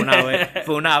también.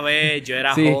 Fue una vez, yo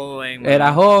era joven.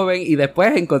 Era joven y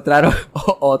después encontraron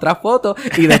otra foto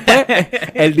y después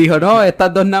él dijo, no,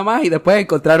 estas dos nada más, y después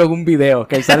encontraron un video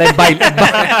que él sale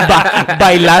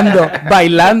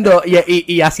bailando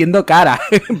y haciendo cara,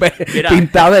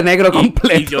 pintado de negro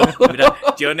completo.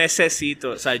 Yo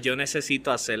necesito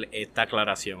hacer esta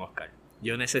aclaración, Oscar.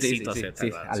 Yo necesito hacer esta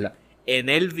aclaración. En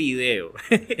el video,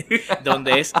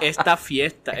 donde es esta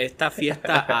fiesta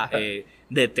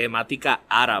de temática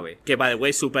árabe, que by the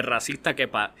way súper racista, que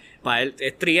para él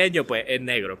es trigueño, pues es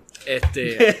negro.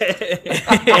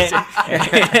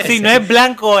 Si no es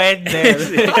blanco, es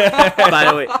negro. By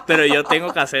the way, pero yo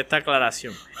tengo que hacer esta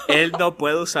aclaración. Él no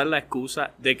puede usar la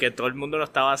excusa de que todo el mundo lo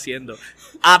estaba haciendo.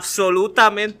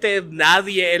 Absolutamente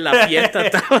nadie en la fiesta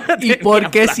estaba. ¿Y por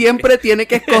qué siempre tiene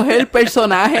que escoger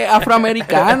personajes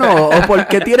afroamericanos? ¿O por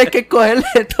qué tienes que escoger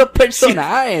estos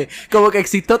personajes? Como que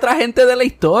existe otra gente de la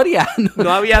historia.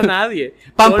 No había nadie.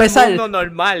 Para empezar, el mundo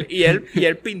normal. Y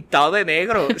él pintado de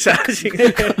negro. O sea,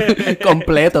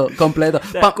 completo.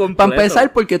 Para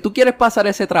empezar, porque tú quieres pasar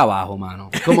ese trabajo,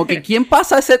 mano. Como que ¿quién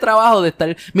pasa ese trabajo de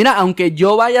estar? Mira, aunque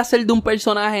yo vaya a ser de un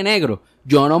personaje negro,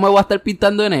 yo no me voy a estar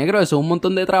pintando de negro, eso es un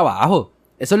montón de trabajo.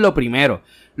 Eso es lo primero.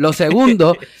 Lo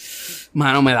segundo,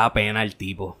 mano, me da pena el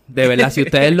tipo. De verdad, si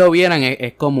ustedes lo vieran,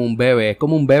 es como un bebé. Es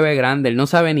como un bebé grande. Él no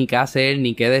sabe ni qué hacer,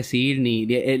 ni qué decir. Y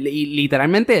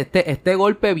literalmente este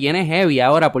golpe viene heavy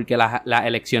ahora porque las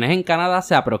elecciones en Canadá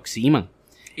se aproximan.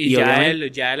 Y ya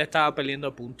él estaba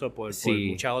perdiendo puntos por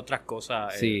muchas otras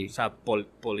cosas, Sí. o sea,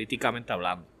 políticamente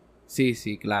hablando. Sí,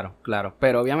 claro.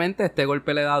 Pero obviamente este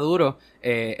golpe le da duro.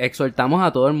 Exhortamos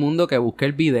a todo el mundo que busque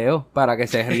el video para que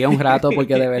se ría un rato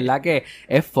porque de verdad que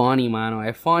es funny, mano.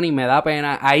 Es funny, me da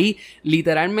pena. Ahí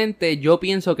literalmente yo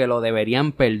pienso que lo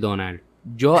deberían perdonar.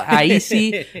 Yo ahí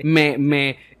sí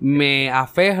me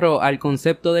aferro al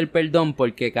concepto del perdón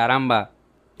porque caramba,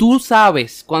 tú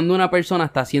sabes cuando una persona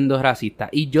está siendo racista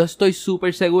y yo estoy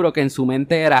súper seguro que en su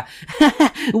mente era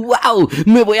wow,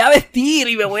 me voy a vestir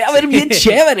y me voy a ver bien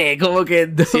chévere, como que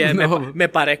Sí, no. me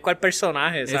parezco al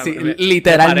personaje, ¿sabes? Sí,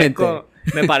 literalmente.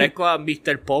 Me parezco a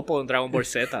Mr. Popo en Dragon Ball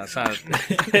Z, ¿sabes?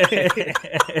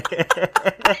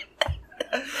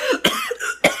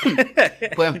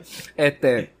 Pues,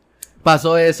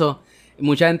 pasó eso,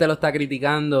 mucha gente lo está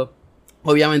criticando.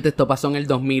 Obviamente esto pasó en el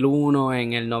 2001,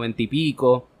 en el 90 y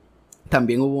pico.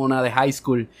 También hubo una de high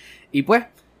school. Y pues,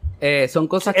 son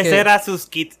cosas que... Ese era su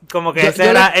skit, como que Yo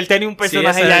él tenía un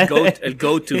personaje ese ya. era el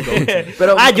go-to.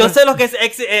 Pero, Yo sé lo que es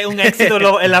un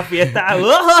éxito en la fiesta.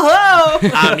 ¡Oh!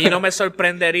 A mí no me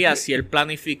sorprendería si él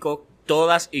planificó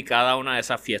todas y cada una de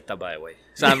esas fiestas, by the way.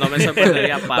 O sea, no me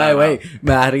sorprendería para by the way,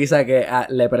 me da risa que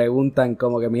le preguntan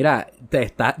como que, mira,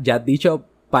 ya has dicho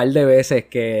par de veces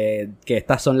que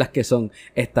estas son las que son.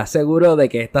 ¿Estás seguro de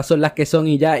que estas son las que son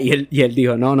y ya? Y él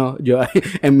dijo, no, yo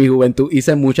en mi juventud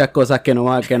hice muchas cosas que no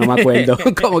me acuerdo.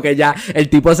 Como que ya el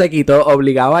tipo se quitó,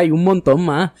 obligaba y un montón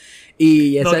más.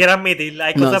 Y No quiero admitir,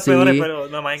 hay cosas peores, pero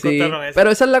nomás encontraron eso. Pero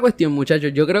esa es la cuestión,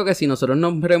 muchachos. Yo creo que si nosotros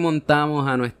nos remontamos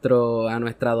a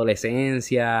nuestra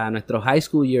adolescencia, a nuestro high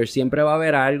school years, siempre va a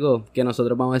haber algo que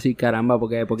nosotros vamos a decir, caramba, ¿por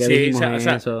qué Sí, dijimos o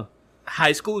sea, eso?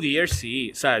 High School Years,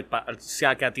 sí. O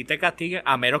sea, que a ti te castiguen,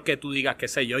 a menos que tú digas, qué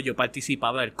sé yo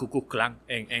participaba del Ku Klux Klan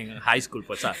en high school.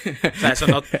 Pues, o sea, eso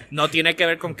no tiene que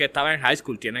ver con que estaba en high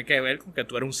school, tiene que ver con que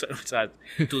tú eres o sea,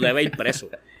 tú debes ir preso.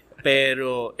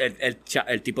 Pero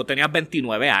el tipo tenía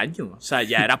 29 años, o sea,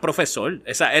 ya era profesor.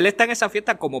 O sea, él está en esa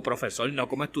fiesta como profesor, no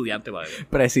como estudiante, ¿vale?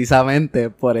 Precisamente,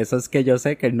 por eso es que yo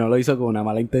sé que él no lo hizo con una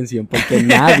mala intención, porque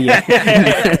nadie,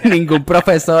 ningún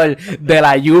profesor de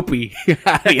la Yupi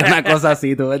haría una cosa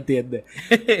así, ¿tú me entiendes?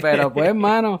 Pero pues,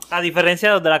 mano... A diferencia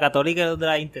de los de la Católica y los de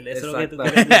la Intel, eso es lo que tú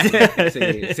quieres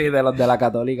decir. Sí, de los de la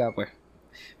Católica, pues.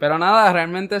 Pero nada,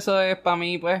 realmente eso es para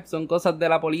mí, pues, son cosas de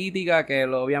la política que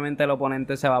obviamente el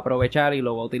oponente se va a aprovechar y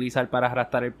lo va a utilizar para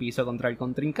arrastrar el piso contra el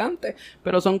contrincante.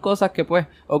 Pero son cosas que, pues,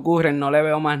 ocurren, no le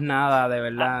veo más nada, de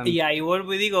verdad. Y ahí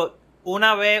vuelvo y digo,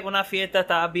 una vez, una fiesta,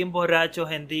 estabas bien borracho,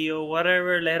 gentío,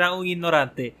 whatever, era un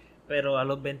ignorante. Pero a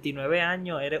los 29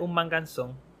 años eres un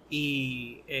manganzón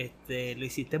y lo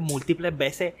hiciste múltiples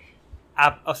veces.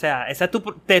 O sea,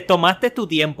 te tomaste tu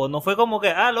tiempo. No fue como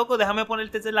que, loco, déjame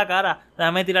ponerte en la cara,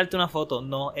 déjame tirarte una foto.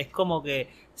 No, es como que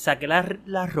saqué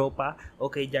la ropa,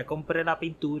 ok, ya compré la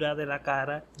pintura de la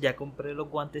cara, ya compré los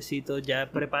guantecitos, ya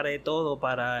preparé todo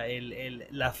para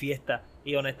la fiesta.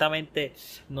 Y honestamente,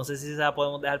 no sé si se la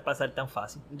podemos dejar pasar tan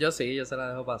fácil. Yo sí, yo se la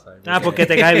dejo pasar. Porque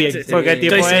te cae bien. Sí. Porque el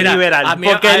tipo Entonces, es mira, liberal. a mí-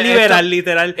 Porque es liberal, esto-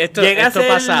 literal. Esto Llega a ser-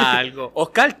 pasa algo.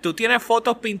 Oscar, tú tienes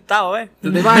fotos pintadas, ¿eh?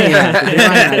 ¿Tú te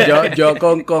imaginas? Yo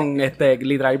con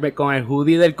literalmente con el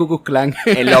hoodie del Ku Klux Klan.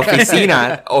 En la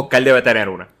oficina, Oscar debe tener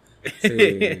una.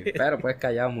 Sí, pero pues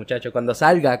callado, muchachos. Cuando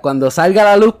salga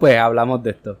la luz, pues hablamos de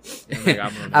esto.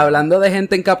 Hablando de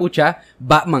gente encapuchada,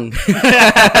 Batman.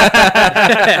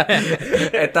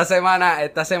 Esta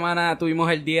semana tuvimos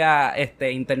el día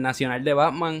internacional de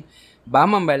Batman.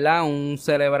 Batman, ¿verdad? Un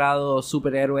celebrado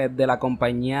superhéroe de la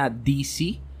compañía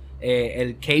DC,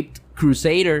 el Caped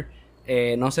Crusader.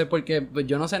 No sé por qué,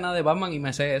 yo no sé nada de Batman y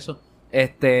me sé eso.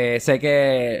 Sé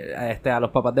que a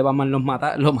los papás de Batman los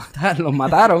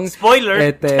mataron.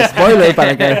 Spoiler. Spoiler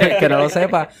para el que no lo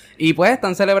sepa. Y pues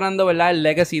están celebrando, ¿verdad? El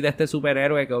legacy de este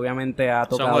superhéroe que obviamente ha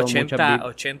tocado Son 80 muchas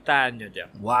 80 años ya.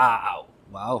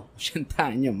 Wow, 80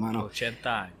 años, mano.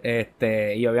 80 años.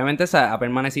 Y obviamente ha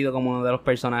permanecido como uno de los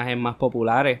personajes más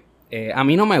populares. A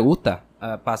mí no me gusta,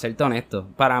 para serte honesto.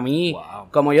 Para mí,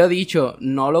 como yo he dicho,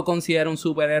 no lo considero un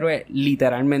superhéroe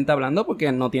literalmente hablando porque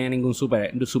no tiene ningún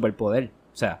superpoder.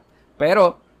 O sea,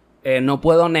 pero no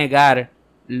puedo negar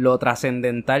lo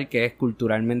trascendental que es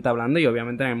culturalmente hablando y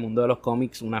obviamente en el mundo de los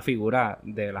cómics una figura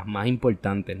de las más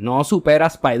importantes. No supera a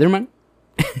Spider-Man.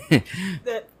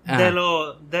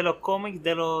 De los cómics,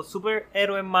 de los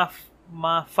superhéroes más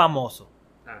famosos.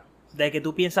 de que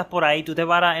tú piensas por ahí, tú te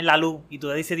paras en la luz y tú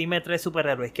dices, dime 3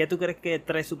 superhéroes. ¿Qué tú crees que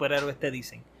 3 superhéroes te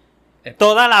dicen?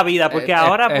 Toda la vida, porque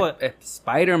ahora pues...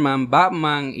 Spider-Man,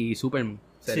 Batman y Superman.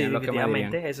 Sí, Serían los que me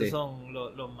definitivamente, dirían. esos Sí. son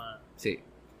los más... Sí.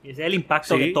 Y ese es el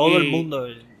impacto Sí, que todo el y- mundo...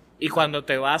 Y cuando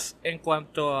te vas en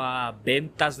cuanto a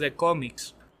ventas de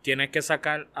cómics, tienes que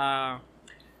sacar a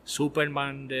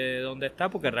Superman de donde está,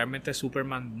 porque realmente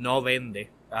Superman no vende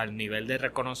al nivel de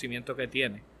reconocimiento que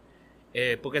tiene.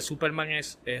 Porque Superman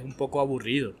es un poco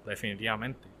aburrido,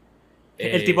 definitivamente.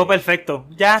 el tipo perfecto.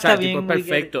 Ya O sea, está el bien. tipo es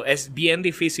perfecto. Es bien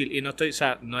difícil, y no estoy, o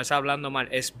sea, no es hablando mal,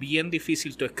 es bien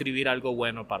difícil tú escribir algo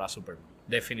bueno para Superman,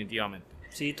 definitivamente.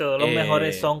 Sí, todos los Eh,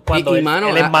 mejores son cuando él, mano,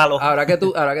 él es malo. ahora que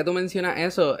tú mencionas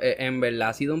eso, en verdad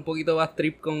ha sido un poquito bad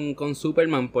trip con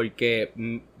Superman porque,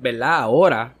 verdad,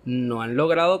 ahora no han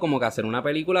logrado como que hacer una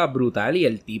película brutal y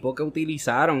el tipo que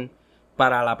utilizaron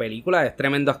para la película es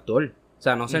tremendo actor. O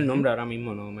sea, no sé el nombre ahora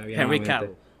mismo, no me viene a la Henry mente.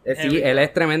 Cavill. Sí, Henry él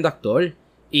es tremendo actor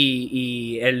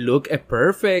y el look es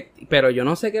perfect, pero yo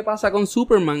no sé qué pasa con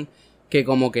Superman que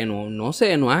como que no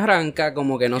sé, no arranca,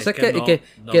 como que no Es sé que qué es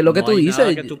lo que no tú hay dices.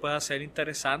 nada que tú puedas hacer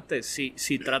interesante.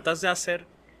 Si tratas de hacer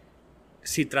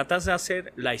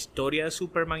la historia de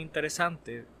Superman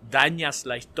interesante, dañas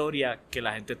la historia que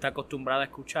la gente está acostumbrada a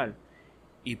escuchar.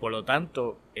 Y por lo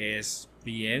tanto, es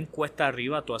bien cuesta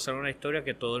arriba tú hacer una historia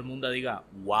que todo el mundo diga,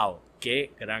 wow,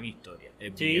 qué gran historia.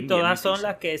 Es Sí, bien, todas bien son difícil.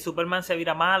 las que Superman se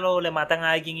vira malo, le matan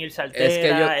a alguien y él se altera, Es que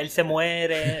yo- él se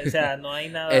muere, o sea, no hay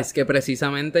nada. Es que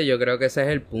precisamente yo creo que ese es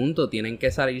el punto, tienen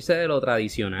que salirse de lo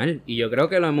tradicional y yo creo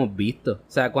que lo hemos visto.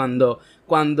 O sea, cuando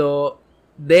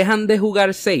dejan de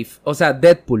jugar safe, o sea,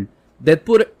 Deadpool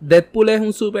es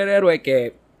un superhéroe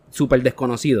que súper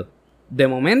desconocido. De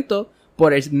momento,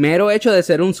 por el mero hecho de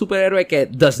ser un superhéroe que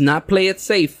does not play it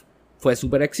safe, fue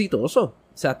súper exitoso.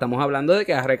 O sea, estamos hablando de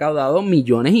que ha recaudado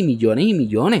millones y millones y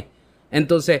millones.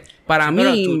 Entonces, para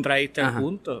Pero mí... tú traíste el Ajá.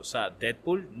 punto. O sea,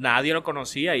 Deadpool, nadie lo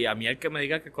conocía. Y a mí el que me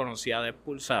diga que conocía a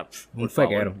Deadpool, o sea, por Un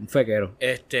favor. fequero.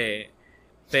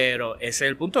 Pero ese es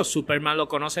el punto. Superman lo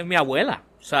conoce mi abuela.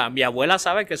 O sea, mi abuela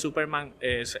sabe que Superman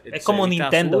Es se como viste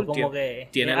Nintendo, azul, como tiene, que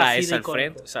tiene es la así S de al icónico.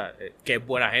 frente. O sea, que es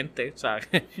buena gente. O sea,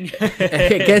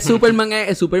 Que Superman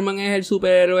es el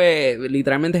superhéroe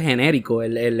literalmente genérico.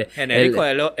 genérico.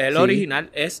 El sí. original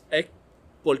es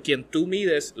por quien tú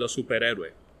mides los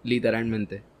superhéroes.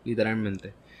 Literalmente.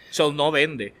 So, no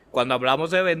vende. Cuando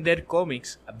hablamos de vender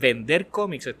cómics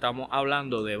estamos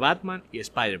hablando de Batman y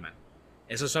Spider-Man.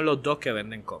 Esos son los dos que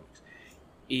venden cómics.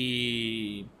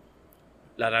 Y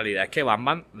la realidad es que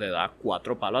Batman le da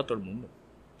 4 palos a todo el mundo.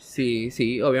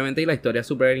 Sí, obviamente y la historia es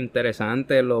súper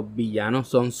interesante. Los villanos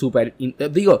son súper...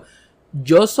 Digo,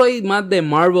 yo soy más de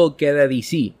Marvel que de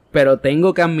DC, pero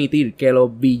tengo que admitir que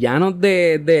los villanos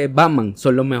de Batman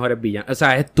son los mejores villanos. O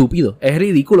sea, es estúpido, es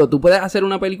ridículo. Tú puedes hacer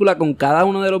una película con cada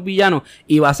uno de los villanos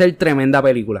y va a ser tremenda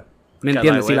película. ¿Me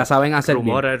entiendes? Si la saben hacer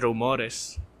bien.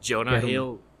 Rumores. Jonah ¿Qué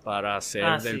Hill para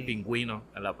ser del sí. pingüino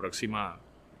en la próxima...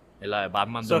 En la de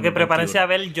Batman. So que prepárense a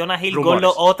ver Jonah Hill Rumores.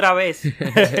 gordo otra vez.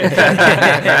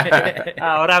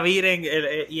 Ahora miren,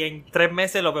 y en 3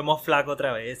 meses lo vemos flaco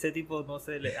otra vez. Ese tipo, no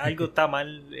sé, algo está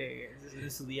mal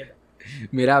en su dieta.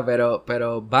 Mira,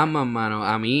 pero Batman, mano,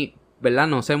 a mí, ¿verdad?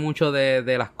 No sé mucho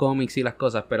de las cómics y las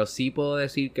cosas, pero sí puedo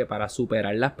decir que para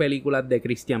superar las películas de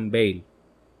Christian Bale,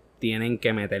 tienen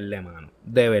que meterle mano,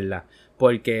 de verdad.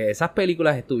 Porque esas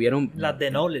películas estuvieron... Las de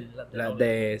Nolan.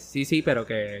 Sí, pero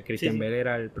que Christian Sí, sí. Bale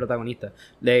era el protagonista.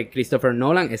 De Christopher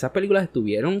Nolan, esas películas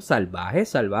estuvieron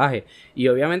salvajes. Y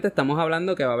obviamente estamos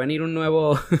hablando que va a venir un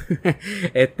nuevo...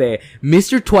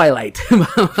 Mr. Twilight.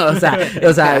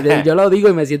 o sea, yo lo digo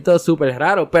y me siento súper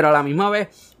raro. Pero a la misma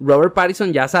vez, Robert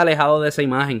Pattinson ya se ha alejado de esa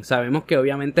imagen. Sabemos que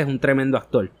obviamente es un tremendo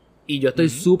actor. Y yo estoy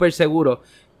súper seguro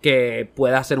que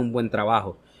puede hacer un buen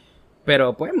trabajo.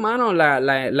 Pero pues, mano,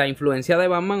 la influencia de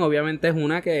Batman obviamente es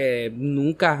una que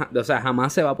nunca, o sea,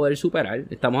 jamás se va a poder superar.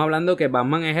 Estamos hablando que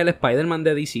Batman es el Spider-Man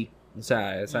de DC. O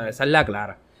sea, esa es la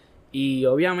clara. Y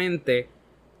obviamente,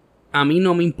 a mí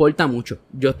no me importa mucho.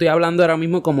 Yo estoy hablando ahora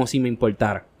mismo como si me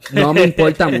importara. No me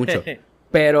importa mucho.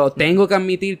 Pero tengo que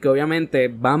admitir que obviamente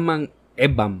Batman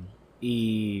es Batman.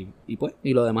 Y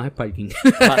lo demás es parking.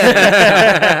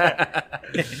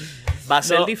 Va a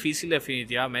ser No. difícil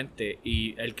definitivamente.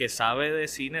 Y el que sabe de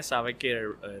cine sabe que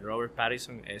Robert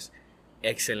Pattinson es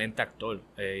excelente actor.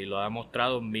 Y lo ha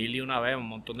demostrado 1001 vez en un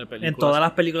montón de películas. En todas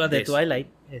las películas de Es- Twilight.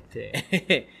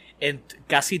 en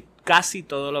casi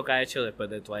todo lo que ha hecho después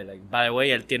de Twilight. By the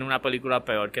way, él tiene una película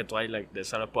peor que Twilight. De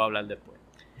eso les puedo hablar después.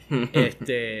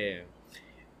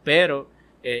 Pero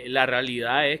la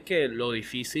realidad es que lo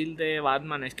difícil de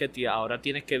Batman es que ahora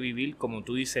tienes que vivir, como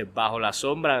tú dices, bajo la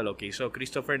sombra de lo que hizo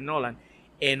Christopher Nolan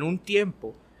en un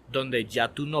tiempo donde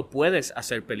ya tú no puedes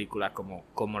hacer películas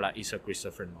como la hizo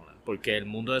Christopher Nolan, porque el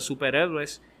mundo de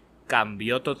superhéroes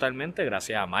cambió totalmente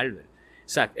gracias a Marvel.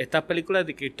 O sea, estas películas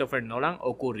de Christopher Nolan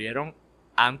ocurrieron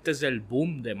antes del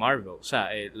boom de Marvel. O sea,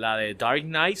 la de Dark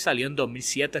Knight salió en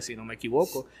 2007, si no me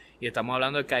equivoco, y estamos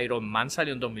hablando de que Iron Man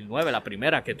salió en 2009, la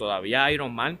primera, que todavía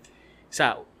Iron Man... O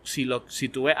sea, si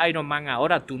tú ves Iron Man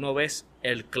ahora, tú no ves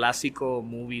el clásico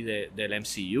movie del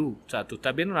MCU. O sea, tú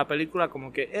estás viendo una película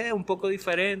como que es un poco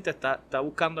diferente, está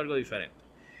buscando algo diferente.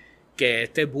 Que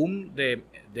este boom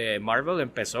de Marvel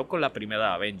empezó con la primera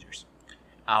de Avengers.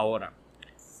 Ahora,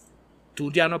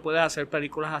 tú ya no puedes hacer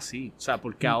películas así. O sea,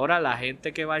 porque ahora la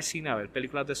gente que va al cine a ver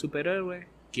películas de superhéroes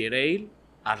quiere ir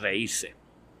a reírse.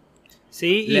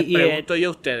 Sí, Les pregunto yo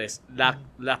a ustedes,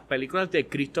 las películas de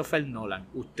Christopher Nolan,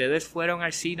 ¿ustedes fueron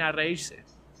al cine a reírse?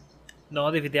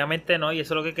 No, definitivamente no, y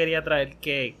eso es lo que quería traer,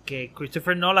 que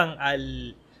Christopher Nolan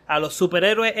a los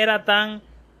superhéroes era tan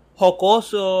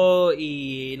jocoso,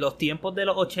 y los tiempos de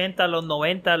los 80, los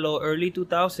 90, los early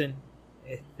 2000,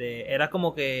 era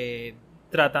como que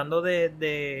tratando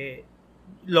de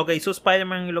lo que hizo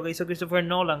Spider-Man y lo que hizo Christopher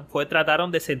Nolan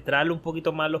trataron de centrarle un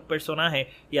poquito más los personajes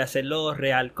y hacerlo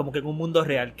real, como que en un mundo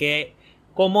real, que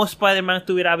como Spider-Man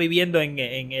estuviera viviendo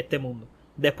en este mundo.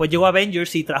 Después llegó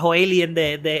Avengers y trajo Alien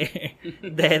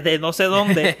de no sé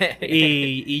dónde,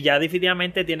 y ya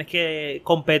definitivamente tienes que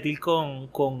competir con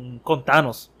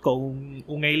Thanos, con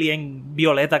un alien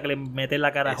violeta que le mete en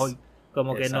la cara a Hulk.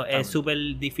 Como que no, es súper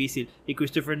difícil. Y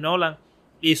Christopher Nolan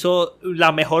hizo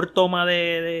la mejor toma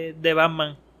de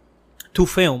Batman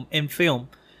en film.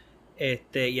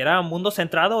 Y era un mundo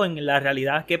centrado en la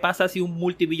realidad. ¿Qué pasa si un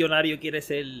multimillonario quiere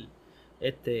ser,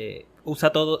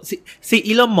 usa todo? Sí,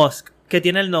 Elon Musk, que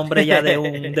tiene el nombre ya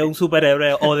de un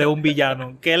superhéroe o de un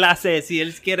villano. ¿Qué él hace si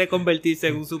él quiere convertirse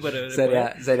en un superhéroe?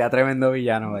 Sería tremendo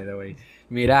villano, by the way.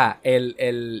 Mira,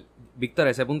 Víctor,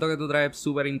 ese punto que tú traes es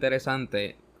súper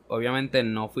interesante. Obviamente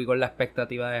no fui con la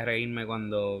expectativa de reírme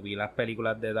cuando vi las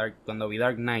películas cuando vi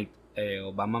Dark Knight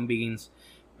o Batman Begins,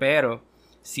 pero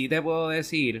sí te puedo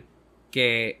decir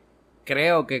que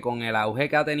creo que con el auge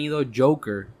que ha tenido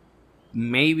Joker,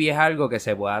 maybe es algo que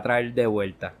se pueda traer de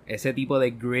vuelta. Ese tipo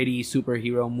de gritty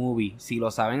superhero movie, si lo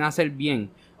saben hacer bien,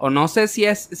 o no sé si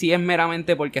es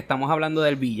meramente porque estamos hablando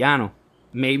del villano,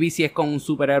 maybe si es con un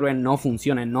superhéroe no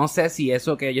funciona, no sé si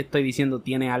eso que yo estoy diciendo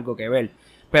tiene algo que ver.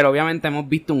 Pero obviamente hemos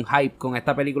visto un hype con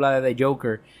esta película de The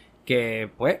Joker, que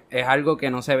pues es algo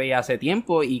que no se veía hace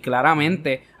tiempo, y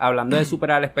claramente, hablando de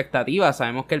superar la expectativa,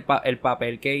 sabemos que el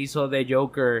papel que hizo The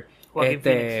Joker, Heath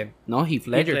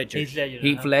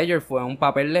Ledger fue un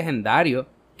papel legendario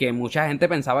que mucha gente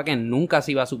pensaba que nunca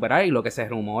se iba a superar, y lo que se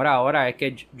rumora ahora es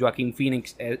que Joaquin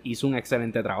Phoenix hizo un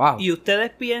excelente trabajo. ¿Y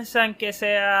ustedes piensan que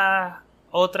sea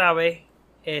otra vez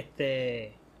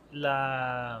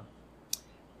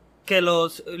que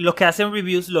los que hacen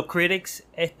reviews, los critics,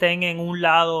 estén en un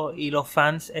lado y los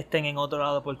fans estén en otro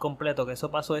lado por completo? Que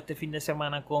eso pasó este fin de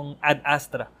semana con Ad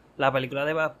Astra, la película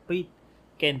de Brad Pitt,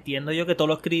 que entiendo yo que todos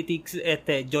los critics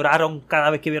lloraron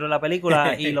cada vez que vieron la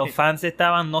película, y los fans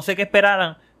estaban, no sé qué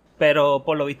esperaran, pero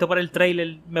por lo visto por el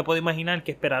trailer me puedo imaginar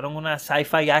que esperaron una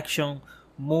sci-fi action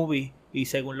movie, y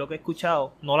según lo que he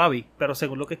escuchado, no la vi, pero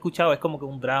según lo que he escuchado es como que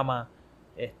un drama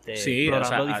sí,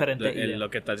 explorando diferentes ideas.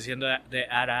 Lo que estás diciendo de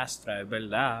Ad Astra es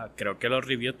verdad. Creo que los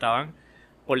reviews estaban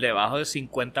por debajo del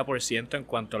 50% en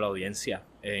cuanto a la audiencia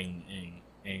en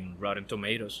Rotten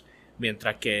Tomatoes,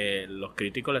 mientras que los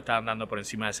críticos le estaban dando por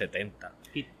encima de 70%.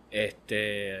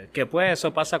 Que pues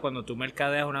eso pasa cuando tú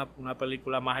mercadeas una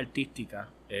película más artística.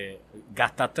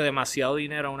 Gastaste demasiado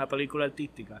dinero en una película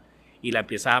artística y la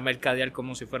empiezas a mercadear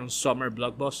como si fuera un summer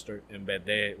blockbuster, en vez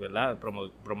de, ¿verdad?,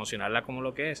 promocionarla como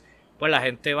lo que es. Pues la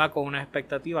gente va con una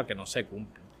expectativa que no se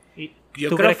cumple.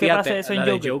 Yo creo que pasa eso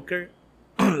en Joker.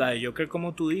 La de Joker,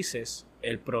 como tú dices,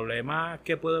 el problema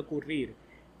que puede ocurrir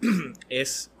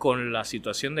es con la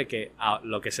situación de que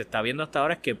lo que se está viendo hasta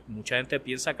ahora es que mucha gente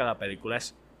piensa que la película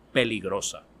es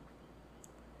peligrosa.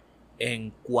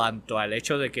 En cuanto al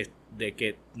hecho de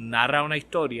que narra una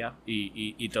historia,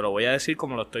 y te lo voy a decir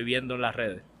como lo estoy viendo en las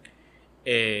redes,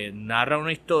 narra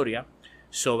una historia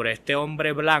sobre este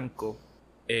hombre blanco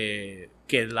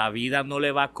que la vida no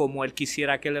le va como él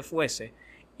quisiera que le fuese,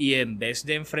 y en vez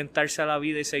de enfrentarse a la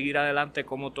vida y seguir adelante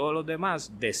como todos los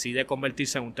demás, decide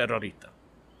convertirse en un terrorista.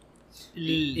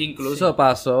 Incluso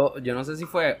pasó, yo no sé si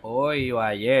fue hoy o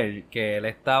ayer, que le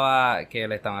estaban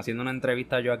haciendo una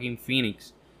entrevista a Joaquin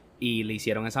Phoenix, y le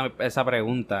hicieron esa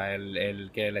pregunta.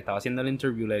 El que le estaba haciendo el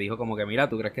interview le dijo como que, mira,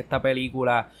 ¿tú crees que esta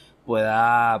película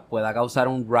pueda causar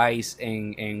un rise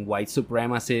en white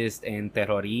supremacists, en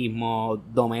terrorismo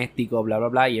doméstico, bla, bla,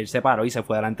 bla? Y él se paró y se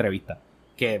fue de la entrevista.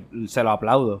 Que se lo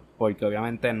aplaudo, porque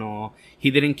obviamente no...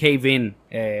 He didn't cave in,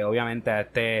 obviamente,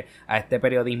 a este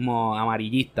periodismo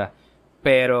amarillista.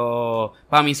 Pero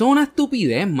para mí eso es una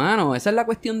estupidez, mano. Esa es la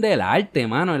cuestión del arte,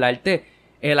 mano. El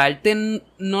arte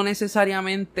no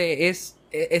necesariamente es...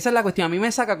 Esa es la cuestión. A mí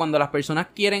me saca cuando las personas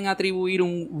quieren atribuir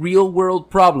un real world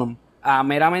problem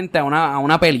meramente a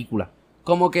una película.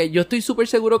 Como que yo estoy súper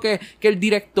seguro que el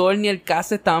director ni el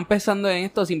cast estaban pensando en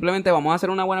esto. Simplemente vamos a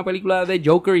hacer una buena película de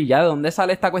Joker y ya. ¿De dónde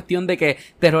sale esta cuestión de que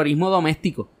terrorismo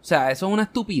doméstico? O sea, eso es una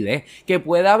estupidez. Que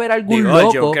pueda haber algún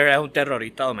loco... Joker es un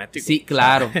terrorista doméstico. Sí,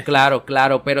 claro,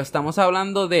 claro. Pero estamos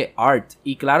hablando de art.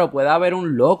 Y claro, puede haber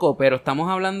un loco. Pero estamos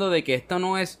hablando de que esto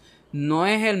no es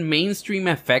el mainstream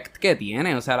effect que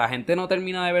tiene. O sea, la gente no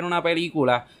termina de ver una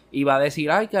película y va a decir,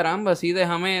 ay caramba, sí,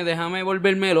 déjame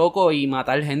volverme loco y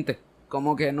matar gente.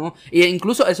 Como que no. Y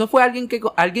incluso eso fue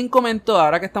alguien comentó,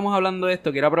 ahora que estamos hablando de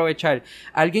esto, quiero aprovechar.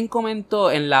 Alguien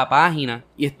comentó en la página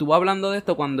y estuvo hablando de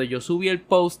esto cuando yo subí el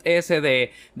post ese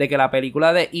de que la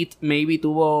película de It maybe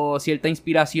tuvo cierta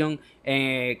inspiración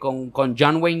con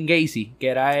John Wayne Gacy, que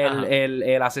era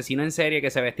el asesino en serie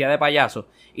que se vestía de payaso.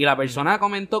 Y la persona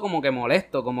comentó como que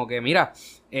molesto, como que mira,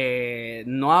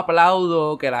 no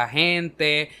aplaudo que la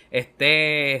gente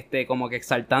esté como que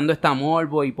exaltando esta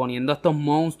morbo y poniendo a estos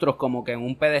monstruos como que en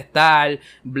un pedestal,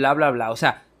 bla bla bla. O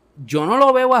sea, yo no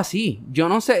lo veo así. Yo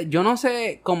no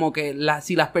sé como que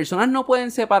si las personas no pueden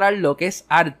separar lo que es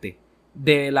arte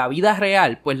de la vida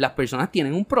real, pues las personas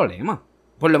tienen un problema.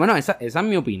 Por lo menos esa es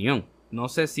mi opinión. No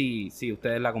sé si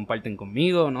ustedes la comparten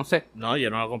conmigo, no sé. No, yo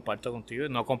no la comparto contigo.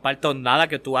 No comparto nada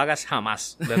que tú hagas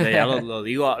jamás. Desde ya lo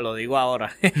digo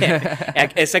ahora.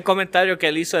 Ese comentario que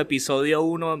él hizo de episodio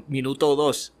 1, minuto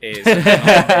 2. Yo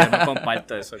no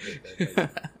comparto eso.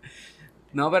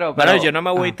 No, pero yo no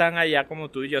me voy tan allá como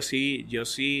tú. Yo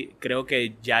sí creo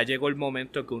que ya llegó el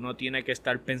momento que uno tiene que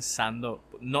estar pensando.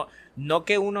 No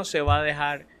que uno se va a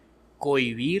dejar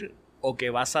cohibir o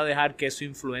que vas a dejar que eso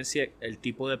influencie el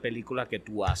tipo de película que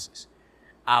tú haces.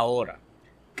 Ahora,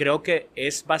 creo que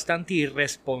es bastante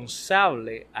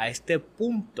irresponsable a este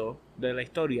punto de la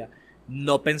historia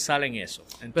no pensar en eso,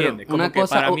 ¿entiendes? Pero una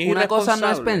cosa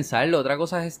no es pensarlo, otra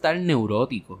cosa es estar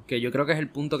neurótico, que yo creo que es el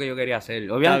punto que yo quería hacer.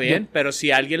 Obviamente, está bien, pero si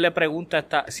alguien le pregunta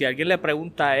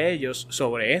a ellos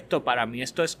sobre esto, para mí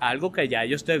esto es algo que ya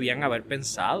ellos debían haber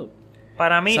pensado.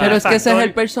 Para mí, pero es que ese es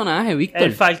el personaje, Víctor.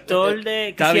 El factor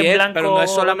de que está si bien, es blanco, pero no es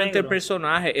solamente el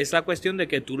personaje, es la cuestión de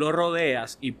que tú lo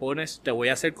rodeas y te voy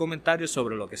a hacer comentarios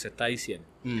sobre lo que se está diciendo.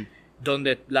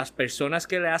 Donde las personas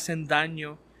que le hacen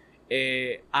daño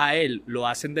a él lo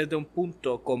hacen desde un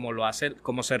punto como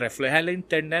se refleja en la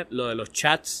internet, lo de los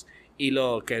chats y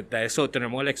lo que de eso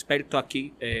tenemos el experto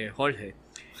aquí, Jorge,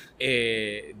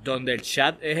 donde el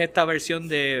chat es esta versión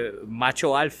de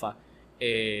macho alfa.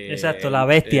 Exacto, la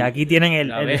bestia. Aquí tienen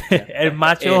el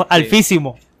macho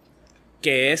alfísimo.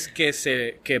 Que es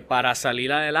que para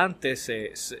salir adelante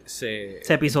se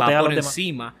pisotea va por a los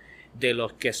encima de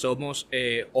los que somos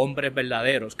hombres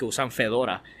verdaderos que usan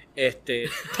fedora. Eso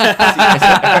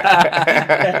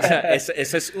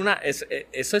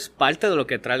es parte de lo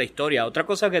que trae la historia. Otra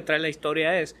cosa que trae la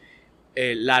historia es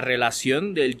la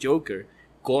relación del Joker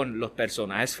con los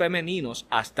personajes femeninos.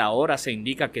 Hasta ahora se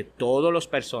indica que todos los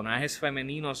personajes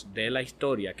femeninos de la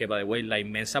historia, que by the way la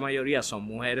inmensa mayoría son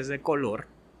mujeres de color,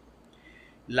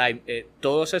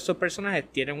 todos estos personajes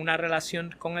tienen una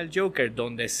relación con el Joker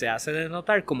donde se hace de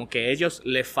notar como que ellos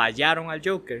le fallaron al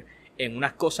Joker en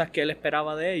unas cosas que él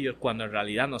esperaba de ellos cuando en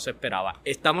realidad no se esperaba.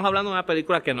 Estamos hablando de una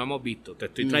película que no hemos visto. Te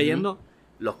estoy trayendo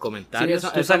los comentarios. Sí,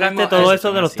 tú sacaste todo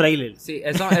eso de los trailers. Sí,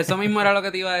 eso mismo era lo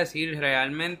que te iba a decir.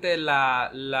 Realmente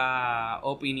la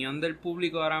opinión del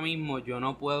público ahora mismo yo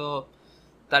no puedo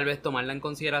tal vez tomarla en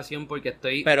consideración porque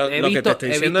Pero lo que te estoy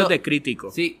diciendo es de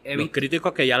críticos. Sí, los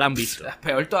críticos que ya la han visto.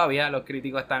 Peor todavía, los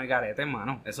críticos están en garete,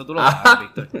 hermano. Eso tú lo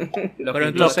sabes, Víctor.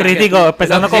 Los críticos,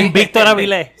 empezando con Víctor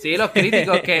Avilés. Sí, los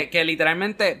críticos que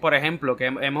literalmente, por ejemplo, que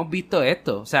hemos visto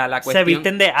esto. O sea, la cuestión... Se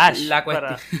visten de Ash.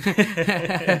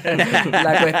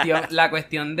 La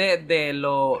cuestión de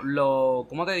lo...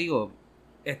 ¿Cómo te digo?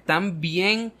 Están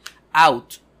bien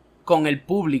out con el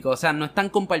público, o sea, no están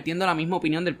compartiendo la misma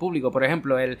opinión del público. Por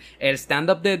ejemplo, el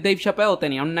stand-up de Dave Chappelle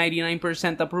tenía un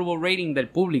 99% approval rating del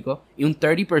público y un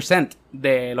 30%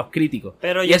 de los críticos.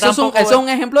 Pero y eso es un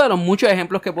ejemplo de los muchos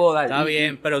ejemplos que puedo dar. Está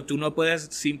bien, pero tú no puedes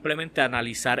simplemente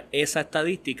analizar esa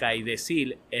estadística y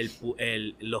decir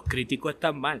los críticos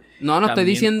están mal. No estoy También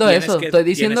diciendo tienes eso. Estoy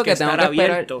diciendo que tengo que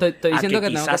esperar. Estoy diciendo que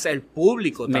quizás el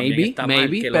público también está mal.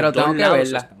 Maybe, Que pero los dos tengo que lados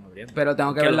verla. están abriendo. Pero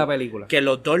tengo que ver la película. Que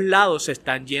los dos lados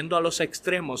están yendo a los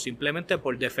extremos simplemente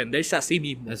por defenderse a sí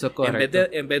mismos. Eso es correcto.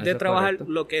 En vez de trabajar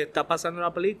lo que está pasando en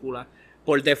la película,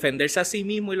 por defenderse a sí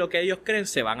mismo y lo que ellos creen,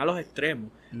 se van a los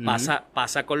extremos.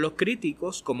 Pasa con los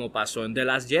críticos, como pasó en The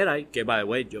Last Jedi, que, by the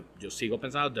way, yo sigo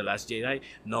pensando The Last Jedi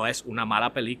no es una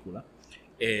mala película.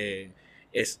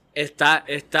 Está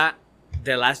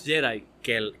The Last Jedi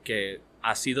que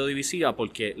ha sido divisiva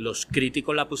porque los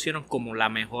críticos la pusieron como la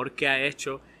mejor que ha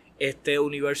hecho este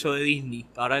universo de Disney,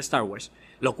 ahora de Star Wars,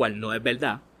 lo cual no es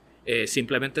verdad.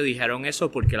 Simplemente dijeron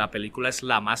eso porque la película es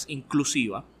la más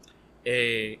inclusiva.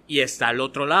 Y está al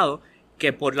otro lado,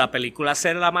 que por la película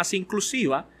ser la más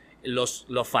inclusiva, los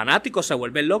fanáticos se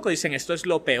vuelven locos y dicen esto es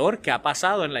lo peor que ha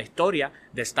pasado en la historia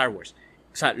de Star Wars.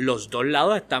 O sea, los dos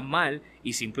lados están mal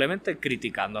y simplemente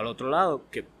criticando al otro lado,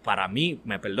 que para mí,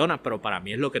 me perdonas, pero para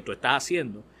mí es lo que tú estás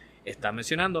haciendo. Estás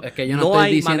mencionando. Es que yo no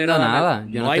estoy diciendo nada.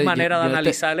 No hay manera de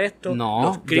analizar esto. No,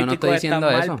 los críticos yo no estoy diciendo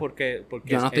están eso. mal porque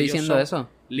yo no estoy diciendo eso.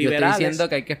 Liberales. Yo estoy diciendo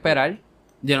que hay que esperar.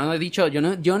 Yo no he dicho,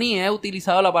 yo ni he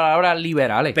utilizado la palabra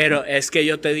liberales. Pero es que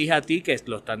yo te dije a ti que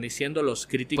lo están diciendo los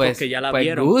críticos que ya la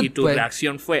vieron. Good, y tu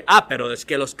reacción fue, pero es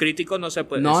que los críticos no se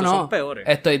pueden, esos son peores.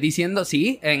 Estoy diciendo,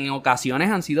 sí, en ocasiones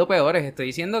han sido peores. Estoy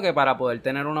diciendo que para poder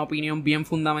tener una opinión bien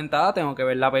fundamentada tengo que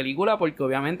ver la película porque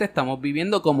obviamente estamos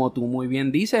viviendo, como tú muy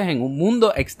bien dices, en un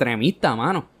mundo extremista,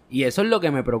 mano. Y eso es lo que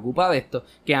me preocupa de esto,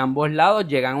 que ambos lados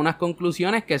llegan a unas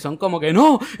conclusiones que son como que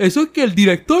no, eso es que el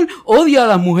director odia a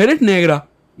las mujeres negras.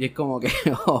 Y es como que,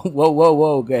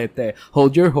 wow, que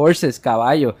hold your horses,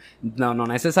 caballo. No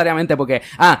necesariamente porque,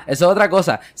 eso es otra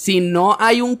cosa. Si no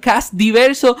hay un cast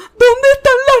diverso, ¿dónde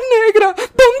están las negras?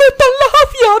 ¿Dónde están las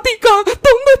asiáticas?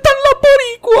 ¿Dónde están las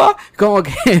boricuas?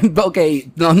 Como que,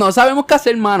 no sabemos qué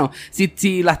hacer, mano.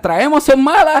 Si las traemos son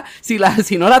malas,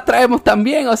 si no las traemos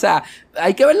también, o sea,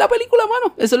 hay que ver la película,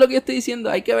 mano. Eso es lo que yo estoy diciendo,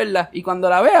 hay que verla. Y cuando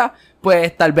la vea,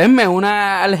 pues tal vez me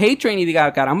una al hate train y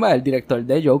diga, caramba, el director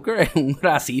de Joker es un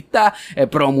racista,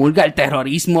 promulga el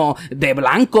terrorismo de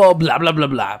blanco, bla, bla, bla,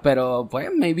 bla. Pero pues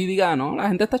maybe diga, no, la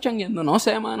gente está changueando. No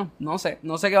sé, mano, no sé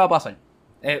qué va a pasar.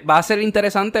 Va a ser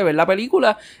interesante ver la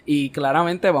película y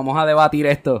claramente vamos a debatir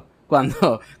esto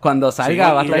cuando salga.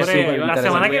 Sí, va a estar súper la interesante.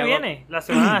 semana que viene, la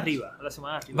semana de arriba.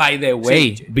 By the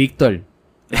way, Sí. Víctor,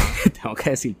 tengo que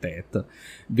decirte esto.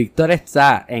 Víctor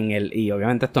está y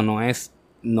obviamente esto no es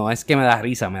que me da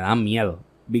risa, me da miedo.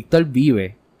 Víctor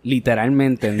vive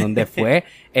literalmente en donde fue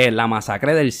la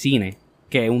masacre del cine,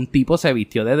 que un tipo se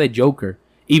vistió de The Joker.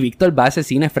 Y Víctor va a ese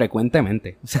cine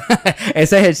frecuentemente. O sea,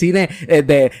 ese es el cine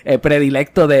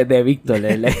predilecto de Víctor.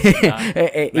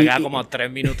 Me queda como 3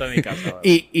 minutos en mi casa.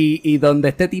 Y donde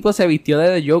este tipo se vistió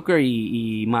de The Joker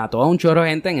y mató a un chorro de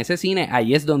gente en ese cine,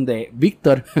 ahí es donde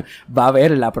Víctor va a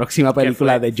ver la próxima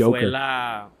película de Joker. Fue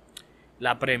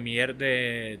la premiere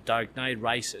de Dark Knight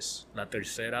Rises, la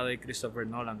tercera de Christopher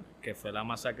Nolan, que fue la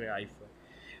masacre, ahí fue.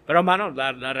 Pero, hermano,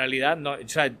 la realidad, no, o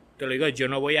sea, te lo digo, yo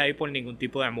no voy a ir por ningún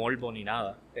tipo de morbo ni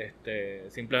nada.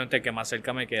 Simplemente el que más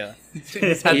cerca me queda.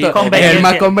 Exacto, es el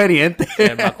más conveniente.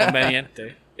 El más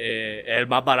conveniente. El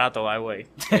más barato, by the way.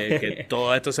 Que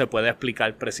todo esto se puede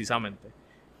explicar precisamente.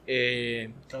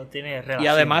 Todo tiene relación. Y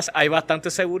además hay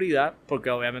bastante seguridad porque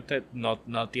obviamente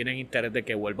no tienen interés de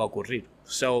que vuelva a ocurrir.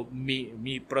 So,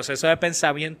 mi proceso de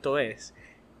pensamiento es,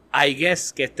 I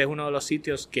guess que este es uno de los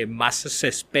sitios que más se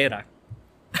espera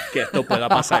que esto pueda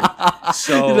pasar.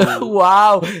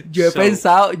 Wow, yo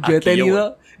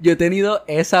he tenido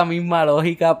esa misma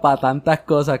lógica para tantas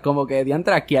cosas, como que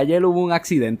diantre, aquí ayer hubo un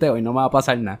accidente, hoy no me va a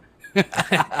pasar nada.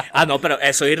 No, pero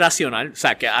eso es irracional, o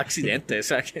sea, que accidente, o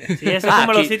sea, que... Sí, eso es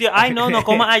como los sitios, no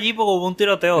comas allí porque hubo un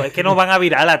tiroteo, es que nos van a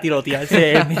virar a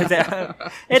tirotearse.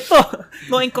 Esto,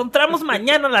 nos encontramos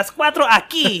mañana a las 4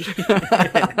 aquí.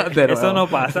 Eso no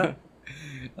pasa.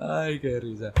 Ay, qué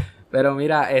risa. Pero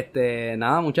mira,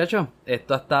 nada, muchachos,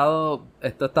 esto ha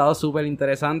estado súper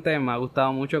interesante, me ha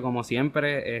gustado mucho como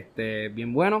siempre,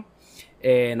 bien bueno.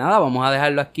 Nada, vamos a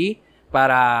dejarlo aquí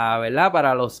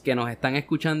para los que nos están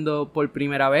escuchando por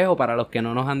primera vez o para los que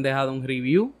no nos han dejado un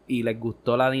review y les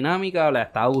gustó la dinámica o les ha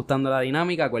estado gustando la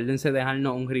dinámica, acuérdense de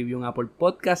dejarnos un review en Apple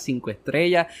Podcast, 5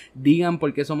 estrellas, digan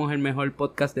por qué somos el mejor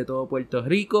podcast de todo Puerto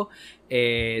Rico.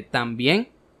 También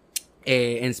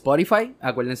en Spotify.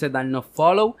 Acuérdense de darnos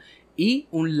follow y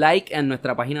un like en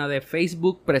nuestra página de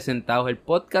Facebook, Presentados el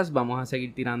Podcast. Vamos a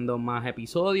seguir tirando más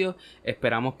episodios.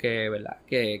 Esperamos que, ¿verdad?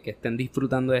 que estén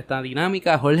disfrutando de esta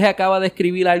dinámica. Jorge acaba de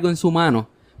escribir algo en su mano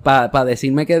para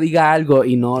decirme que diga algo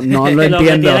y no lo entiendo. Lo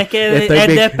que tienes que es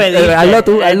despedirte. Hazlo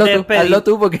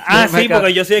tú porque sí,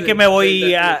 porque yo soy el que me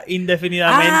voy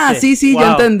indefinidamente. Sí, wow.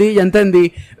 ya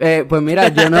entendí. Pues mira,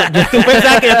 yo no... Tú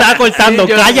pensabas que yo estaba cortando,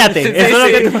 cállate. Eso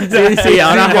es lo que tú pensabas. Sí,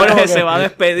 ahora Jorge se va a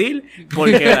despedir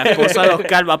porque la esposa de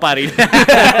Oscar va a parir.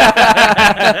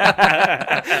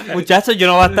 Muchachos, yo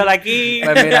no voy a estar aquí.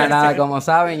 Pues mira, nada, como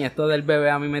saben, esto del bebé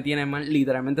a mí me tiene mal.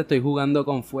 Literalmente estoy jugando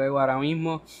con fuego ahora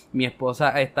mismo. Mi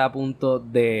esposa está a punto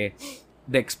de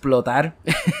explotar.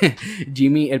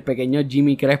 Jimmy, el pequeño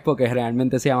Jimmy Crespo, que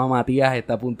realmente se llama Matías,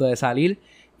 está a punto de salir.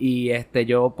 Y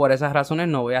yo por esas razones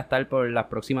no voy a estar por las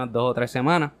próximas 2 o 3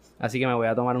 semanas. Así que me voy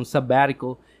a tomar un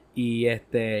sabbatical. Y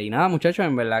nada, muchachos,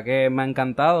 en verdad que me ha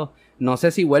encantado. No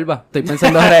sé si vuelva. Estoy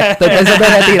pensando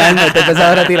retirarme.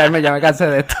 Ya me cansé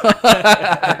de esto.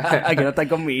 Aquí no estar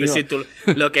conmigo. Si tú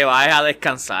lo que vas es a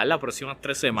descansar las próximas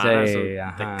 3 semanas. Sí,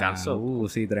 descanso.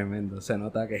 Sí, tremendo. Se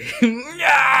nota que...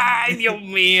 ¡Ay, Dios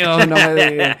mío! No me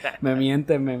digas. Me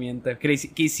mienten.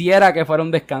 Quisiera que fuera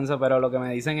un descanso, pero lo que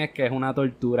me dicen es que es una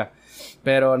tortura.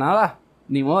 Pero nada,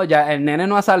 ni modo. Ya el nene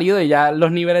no ha salido y ya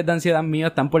los niveles de ansiedad míos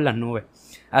están por las nubes.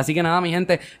 Así que nada, mi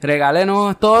gente,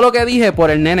 regálenos todo lo que dije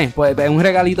por el nene. Pues es un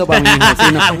regalito para mi hijo.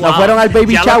 Si no fueron al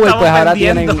baby shower, pues ahora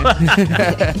vendiendo. Tienen.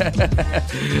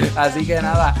 Así que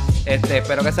nada,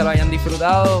 espero que se lo hayan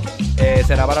disfrutado.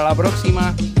 Será para la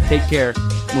próxima. Take care.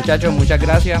 Muchachos, muchas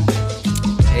gracias.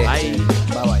 Bye.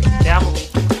 Bye. Te amo.